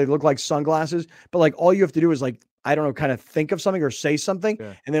goggles. They look like sunglasses, but like all you have to do is like, I don't know, kind of think of something or say something,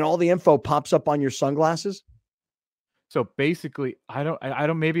 and then all the info pops up on your sunglasses. So basically, I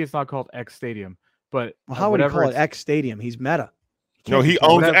don't, maybe it's not called X Stadium, but how would he call it X Stadium? He's Meta. No, he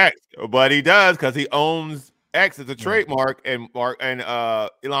owns X, but he does because he owns X as a trademark, and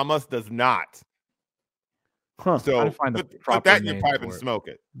Elon Musk does not. Huh. So put that in your pipe and smoke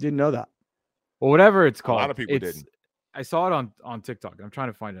it. Didn't know that. Well, whatever it's called. A lot of people didn't. I saw it on TikTok. I'm trying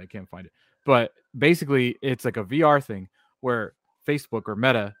to find it. I can't find it. But basically, it's like a VR thing where Facebook or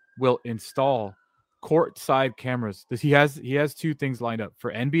Meta will install courtside cameras. He has two things lined up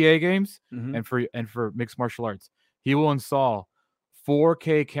for NBA games and for mixed martial arts. He will install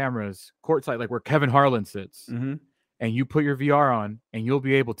 4K cameras courtside, like where Kevin Harlan sits, and you put your VR on, and you'll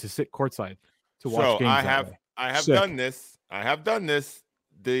be able to sit courtside to watch games. I have done this. I have done this.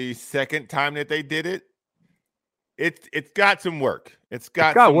 The second time that they did it, it's got some work. It's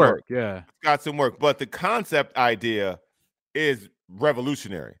got some work. Yeah, it's got some work. But the concept idea is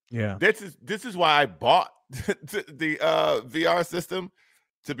revolutionary. Yeah, this is why I bought the VR system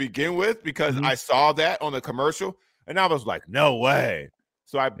to begin with, because I saw that on the commercial. And I was like, no way.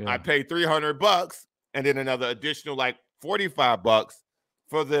 So I paid $300 and then another additional like $45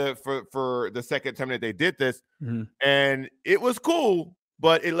 for the second time that they did this. And it was cool,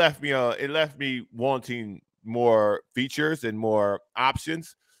 but it left me wanting more features and more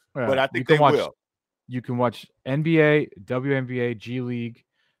options. Yeah, but I think they will. You can watch NBA, WNBA, G League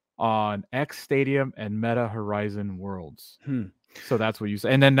on X Stadium and Meta Horizon Worlds. So that's what you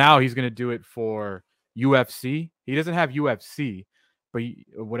say. And then now he's going to do it for UFC. He doesn't have UFC, but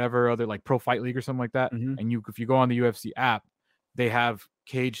whatever other like Pro Fight League or something like that. And if you go on the UFC app, they have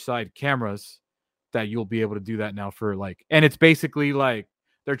cage side cameras that you'll be able to do that now for like, and it's basically like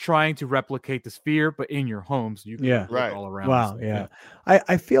they're trying to replicate the Sphere, but in your home, so you can look all around. Wow, yeah.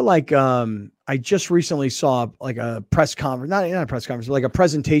 I feel like I just recently saw like a press conference, not a press conference, but like a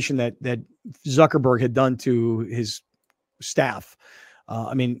presentation that Zuckerberg had done to his staff.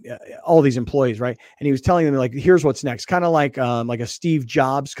 I mean, all these employees, right? And he was telling them like, here's what's next, kind of like a Steve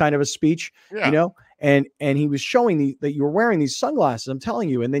Jobs kind of a speech, you know? And he was showing that you were wearing these sunglasses, I'm telling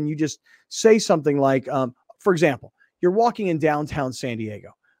you. And then you just say something like, for example, you're walking in downtown San Diego,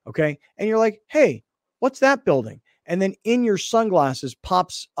 okay? And you're like, hey, what's that building? And then in your sunglasses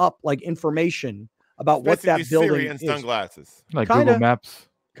pops up like information about what that building is. Sunglasses. Like Google Maps.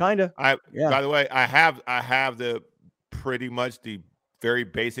 Kind of. By the way, I have the pretty much the very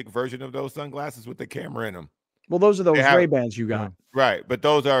basic version of those sunglasses with the camera in them. Well, those are those Ray-Bans you got. Right. But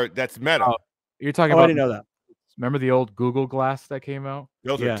that's Meta. Oh, you're talking about, I didn't know that. Remember the old Google Glass that came out?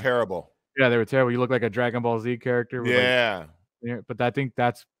 Those are terrible. Yeah, they were terrible. You look like a Dragon Ball Z character. Yeah. But I think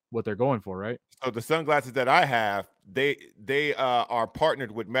that's what they're going for, right? So the sunglasses that I have, they are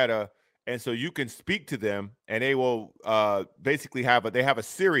partnered with Meta, and so you can speak to them, and they will basically have a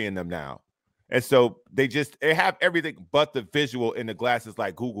Siri in them now. And so they have everything but the visual in the glasses,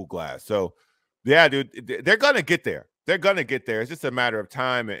 like Google Glass. So, yeah, dude, they're going to get there. They're going to get there. It's just a matter of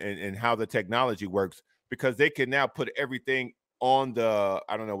time and how the technology works, because they can now put everything on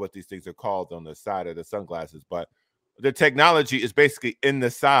I don't know what these things are called on the side of the sunglasses, but the technology is basically in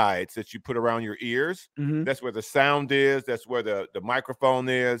the sides that you put around your ears. That's where the sound is. That's where the microphone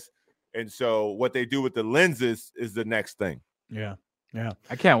is. And so what they do with the lenses is the next thing. Yeah.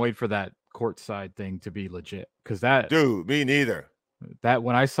 I can't wait for that courtside thing to be legit, because dude, me neither. That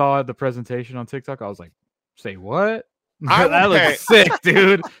when I saw the presentation on TikTok, I was like, say what? That looks sick,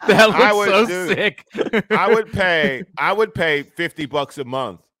 dude. That looks sick. I would pay $50 a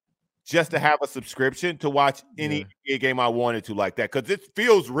month just to have a subscription to watch any game I wanted to like that, because it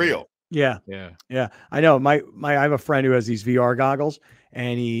feels real. Yeah. I know. I have a friend who has these VR goggles,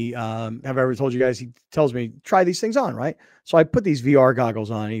 and he have I ever told you guys, he tells me, try these things on, right? So I put these VR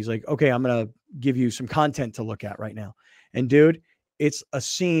goggles on, and he's like, okay, I'm gonna give you some content to look at right now. And dude, it's a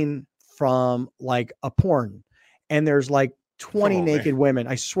scene from like a porn, and there's like 20 on, naked man. women.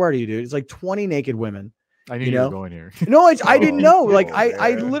 I swear to you, dude. It's like 20 naked women. I knew you you know? were going here. No, I didn't know. Like Oh,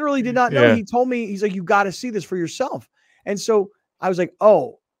 I man. literally did not know. Yeah. He told me, he's like, you got to see this for yourself. And so I was like,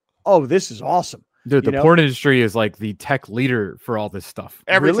 oh, this is awesome. Dude, the porn industry is like the tech leader for all this stuff.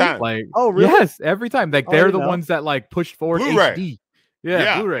 Every time. Like, oh, really? Yes, every time. Like, Oh, they're I the didn't know. ones that like pushed forward Blu-ray. HD.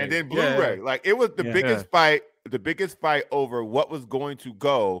 Yeah, Blu-ray. And then Yeah, Blu-ray. yeah. Like, it was the Yeah. biggest fight. The biggest fight over what was going to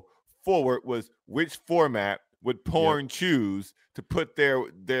go forward was which format would porn choose to put their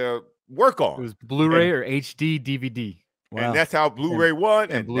work on. It was Blu-ray or HD DVD. Wow. And that's how Blu-ray won,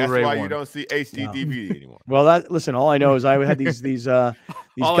 and Blu-ray that's why you won. don't see HD Wow. DVD anymore. Well, listen, all I know is I had these All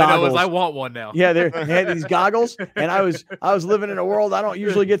goggles. I know is I want one now. Yeah, they had these goggles, and I was living in a world I don't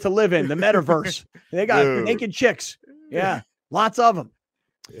usually get to live in, the metaverse. They got Dude. naked chicks. Yeah, lots of them.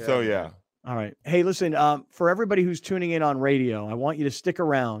 So yeah. All right. Hey, listen, for everybody who's tuning in on radio, I want you to stick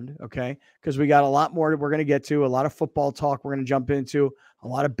around, okay? Because we got a lot more that we're going to get to, a lot of football talk we're going to jump into, a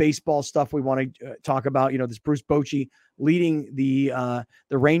lot of baseball stuff we want to talk about. You know, this Bruce Bochy leading the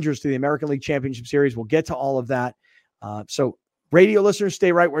Rangers to the American League Championship Series. We'll get to all of that. So radio listeners,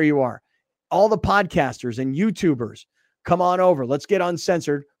 stay right where you are. All the podcasters and YouTubers, come on over. Let's get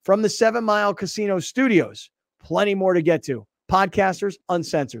uncensored from the 7 Mile Casino Studios. Plenty more to get to. Podcasters,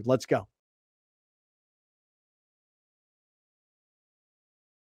 uncensored. Let's go.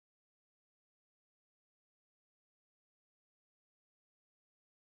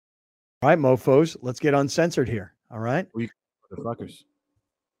 All right, mofos, let's get uncensored here. All right. Motherfuckers.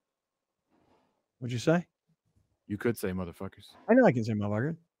 What'd you say? You could say motherfuckers. I know I can say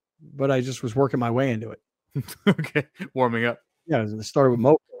motherfucker, but I just was working my way into it. Okay. Warming up. Yeah, it started with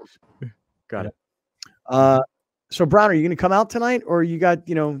mofos. Got it. So Brown, are you going to come out tonight, or you got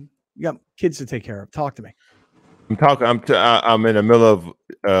kids to take care of? Talk to me. I'm in the middle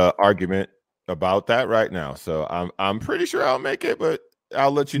of argument about that right now, so I'm pretty sure I'll make it, but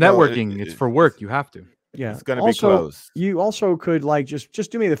I'll let you know. Networking. It's for work. You have to. Yeah, it's gonna be close. You also could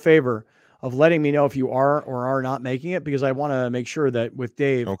just do me the favor of letting me know if you are or are not making it, because I want to make sure that with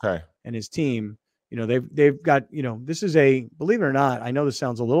Dave and his team, they've got, this is believe it or not, I know this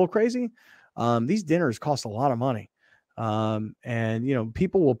sounds a little crazy. These dinners cost a lot of money. And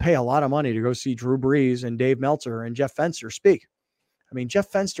people will pay a lot of money to go see Drew Brees and Dave Meltzer and Jeff Fenster speak. I mean,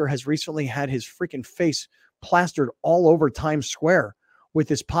 Jeff Fenster has recently had his freaking face plastered all over Times Square with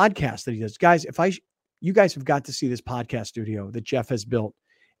this podcast that he does. Guys, you guys have got to see this podcast studio that Jeff has built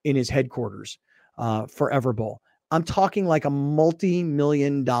in his headquarters for Everbowl. I'm talking like a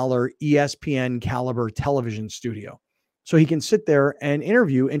multi-million-dollar ESPN caliber television studio. So he can sit there and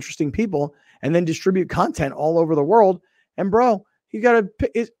interview interesting people and then distribute content all over the world. And bro,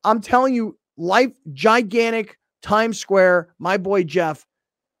 I'm telling you, gigantic Times Square, my boy Jeff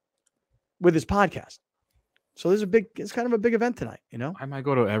with his podcast. So it's kind of a big event tonight, I might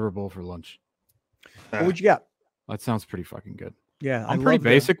go to Everbowl for lunch. What would you got? That sounds pretty fucking good. Yeah. I'm pretty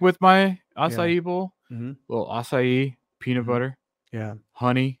basic with my acai bowl. Mm-hmm. Little acai, peanut butter. Yeah.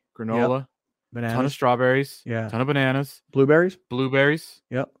 Honey, granola. Bananas. Ton of strawberries. Yeah. Ton of bananas. Blueberries.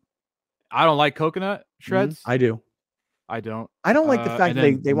 Yep. I don't like coconut shreds. I do. I don't. I don't like the fact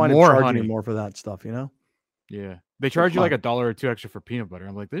that they want to charge you more for that stuff, Yeah. They charge you like $1 or $2 extra for peanut butter.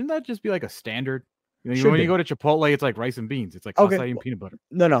 I'm like, didn't that just be like a standard? When you go to Chipotle, it's like rice and beans. It's like acai and peanut butter.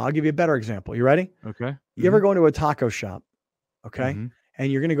 No, I'll give you a better example. You ready? Okay. You ever go into a taco shop, okay? Mm-hmm.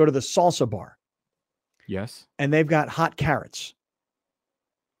 And you're going to go to the salsa bar. Yes. And they've got hot carrots.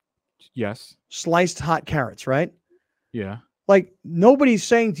 Yes. Sliced hot carrots, right? Yeah. Like nobody's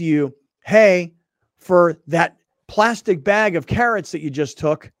saying to you, hey, for that plastic bag of carrots that you just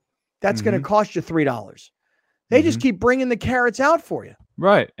took, that's going to cost you $3. They just keep bringing the carrots out for you.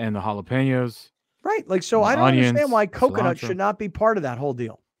 Right. And the jalapenos. Right. Like, so I don't understand why coconut should not be part of that whole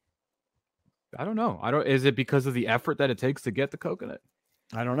deal. I don't know. Is it because of the effort that it takes to get the coconut?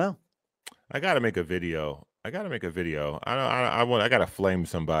 I don't know. I got to make a video. I got to flame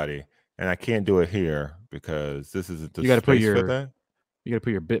somebody, and I can't do it here because this isn't the You got to put space for that. You got to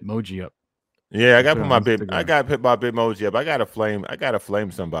put your Bitmoji up. Yeah, I got to put my Bitmoji up. I got to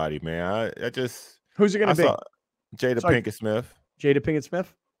flame somebody, man. Who's it going to be? Jada Pinkett Smith. Jada Pinkett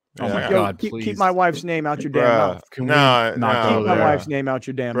Smith? Oh my God! Please keep my wife's name out your damn mouth. Keep my wife's name out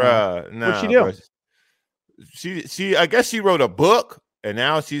your damn mouth. What'd she do? She I guess she wrote a book, and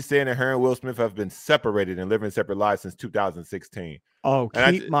now she's saying that her and Will Smith have been separated and living separate lives since 2016. Oh,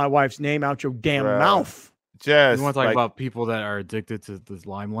 keep my wife's name out your damn mouth. Just you want to talk about people that are addicted to this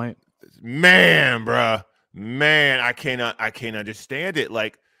limelight? Man, I can't understand it.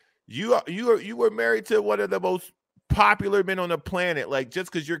 Like you were married to one of the most popular men on the planet. Like just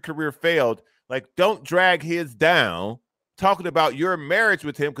because your career failed, like don't drag his down talking about your marriage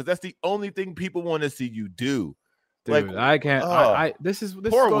with him because that's the only thing people want to see you do. Dude, like I can't. This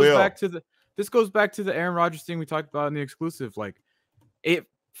poor goes Will. back to the Aaron Rodgers thing we talked about in the exclusive. Like, it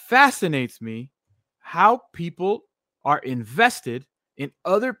fascinates me how people are invested in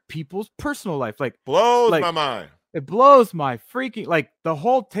other people's personal life. Like, blows my mind. It blows my freaking, like, the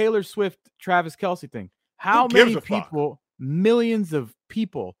whole Taylor Swift Travis Kelce thing. How many people, millions of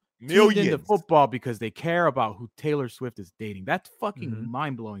people, tuned into football because they care about who Taylor Swift is dating? That's fucking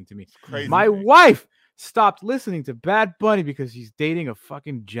mind-blowing to me. Crazy. My wife stopped listening to Bad Bunny because he's dating a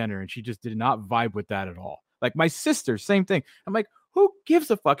fucking Jenner, and she just did not vibe with that at all. Like, my sister, same thing. I'm like, who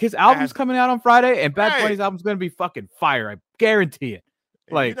gives a fuck? His album's coming out on Friday, and Bad Bunny's album's going to be fucking fire. I guarantee it.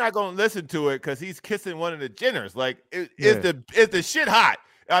 Like, you're not going to listen to it because he's kissing one of the Jenners. Like, is the shit hot?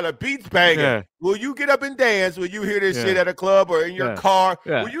 Are the beats banging? Yeah. Will you get up and dance when you hear this shit at a club or in your car?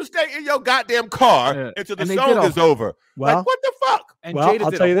 Yeah. Will you stay in your goddamn car until the song is over? Well, like, what the fuck? And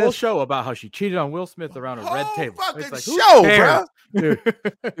Jada did a whole show about how she cheated on Will Smith around a red table. Fucking like, show, bro.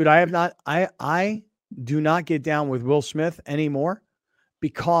 Dude, I have not. I do not get down with Will Smith anymore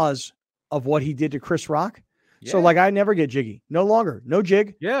because of what he did to Chris Rock. So, like, I never get jiggy. No longer. No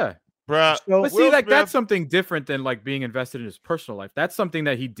jig. Yeah. Bruh. So, but see, like, that's something different than, like, being invested in his personal life. That's something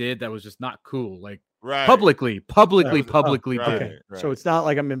that he did that was just not cool. Like, publicly did. Okay. So it's not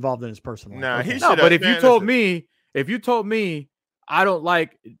like I'm involved in his personal life. Nah, okay. no, but if you told me I don't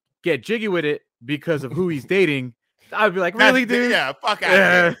like get jiggy with it because of who he's dating, I'd be like, really, dude? Yeah, fuck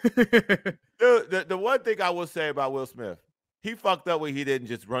out of here. Dude, the one thing I will say about Will Smith, he fucked up when he didn't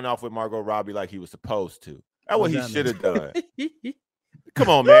just run off with Margot Robbie like he was supposed to. That's what he should have done. Come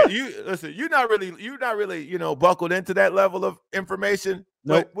on, man. You're not really, buckled into that level of information.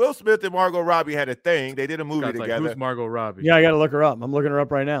 Nope. But Will Smith and Margot Robbie had a thing. They did a movie together. Like, who's Margot Robbie? Yeah, I got to look her up. I'm looking her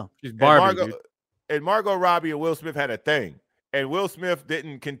up right now. She's Barbie, and Margot Robbie and Will Smith had a thing. And Will Smith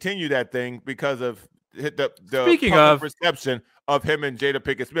didn't continue that thing because of the public perception of him and Jada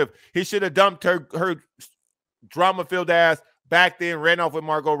Pinkett Smith. He should have dumped her drama-filled ass back then, ran off with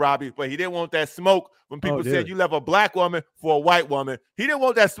Margot Robbie, but he didn't want that smoke when people said you left a black woman for a white woman. He didn't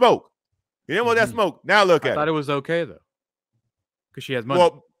want that smoke. He didn't want that smoke. Now look at it. I thought it was okay though, because she has money.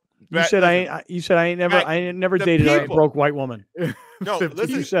 Well, you said I ain't never dated a broke white woman. No, listen.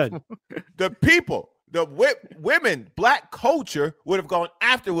 You said the people, the women, black culture would have gone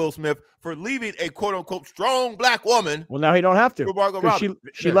after Will Smith for leaving a quote unquote strong black woman. Well, now he don't have to. Margot Robbie.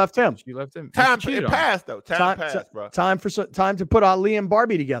 She left him. She left him. It passed though. Time passed, bro. Time to put Ali and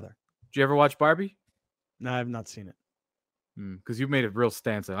Barbie together. Did you ever watch Barbie? No, I've not seen it. Because you made a real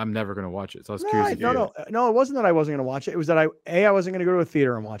stance that I'm never going to watch it. So I was curious. No, it wasn't that I wasn't going to watch it. It was that I wasn't going to go to a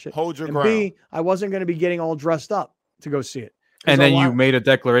theater and watch it. Hold your and ground. B, I wasn't going to be getting all dressed up to go see it. And then you made a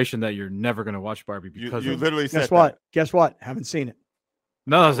declaration that you're never going to watch Barbie because you literally said Guess what? Haven't seen it.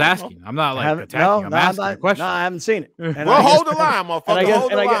 No, I was asking. I'm not like attacking. I'm asking a question. No, I haven't seen it. Well, hold the line, motherfucker.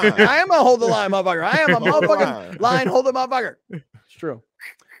 Hold the line. I am a hold the line, motherfucker. I am a motherfucking line holder, motherfucker. It's true.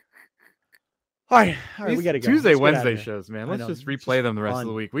 All right, we got to go. Tuesday, Wednesday shows, man. Let's just replay them the rest of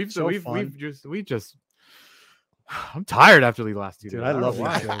the week. We just. I'm tired after the last 2 days. Dude, I love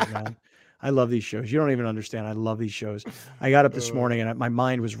these shows, man. I love these shows. You don't even understand. I love these shows. I got up this morning and my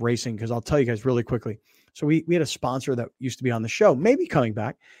mind was racing because I'll tell you guys really quickly. So we had a sponsor that used to be on the show, maybe coming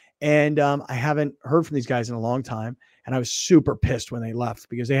back. And I haven't heard from these guys in a long time. And I was super pissed when they left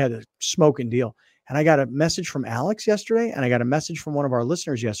because they had a smoking deal. And I got a message from ALCS yesterday, and I got a message from one of our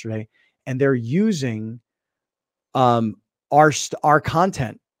listeners yesterday, and they're using our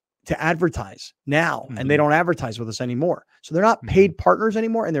content to advertise now, and they don't advertise with us anymore. So they're not paid partners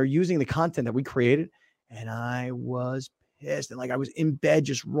anymore, and they're using the content that we created. And I was pissed, and like I was in bed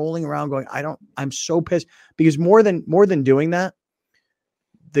just rolling around going, I'm so pissed because more than doing that,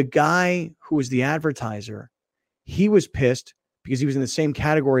 the guy who was the advertiser, he was pissed because he was in the same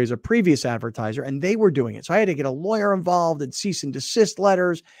category as a previous advertiser and they were doing it. So I had to get a lawyer involved and cease and desist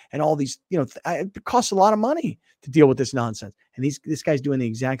letters and all these, it costs a lot of money to deal with this nonsense. And this guy's doing the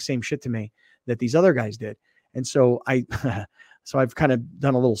exact same shit to me that these other guys did. And so I've kind of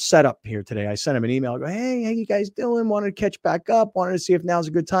done a little setup here today. I sent him an email. I go, hey, how you guys doing? Wanted to catch back up. Wanted to see if now's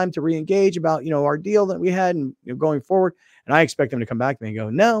a good time to re-engage about, our deal that we had and going forward. And I expect him to come back to me and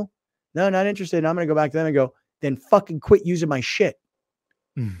go, no, not interested. And I'm going to go back to them and go, then fucking quit using my shit.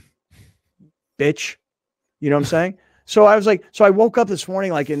 Bitch. You know what I'm saying? So I was like, I woke up this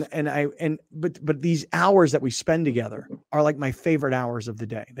morning, like, but these hours that we spend together are like my favorite hours of the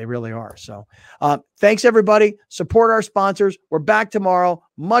day. They really are. So thanks everybody. Support our sponsors. We're back tomorrow.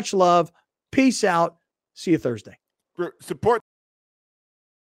 Much love. Peace out. See you Thursday. Support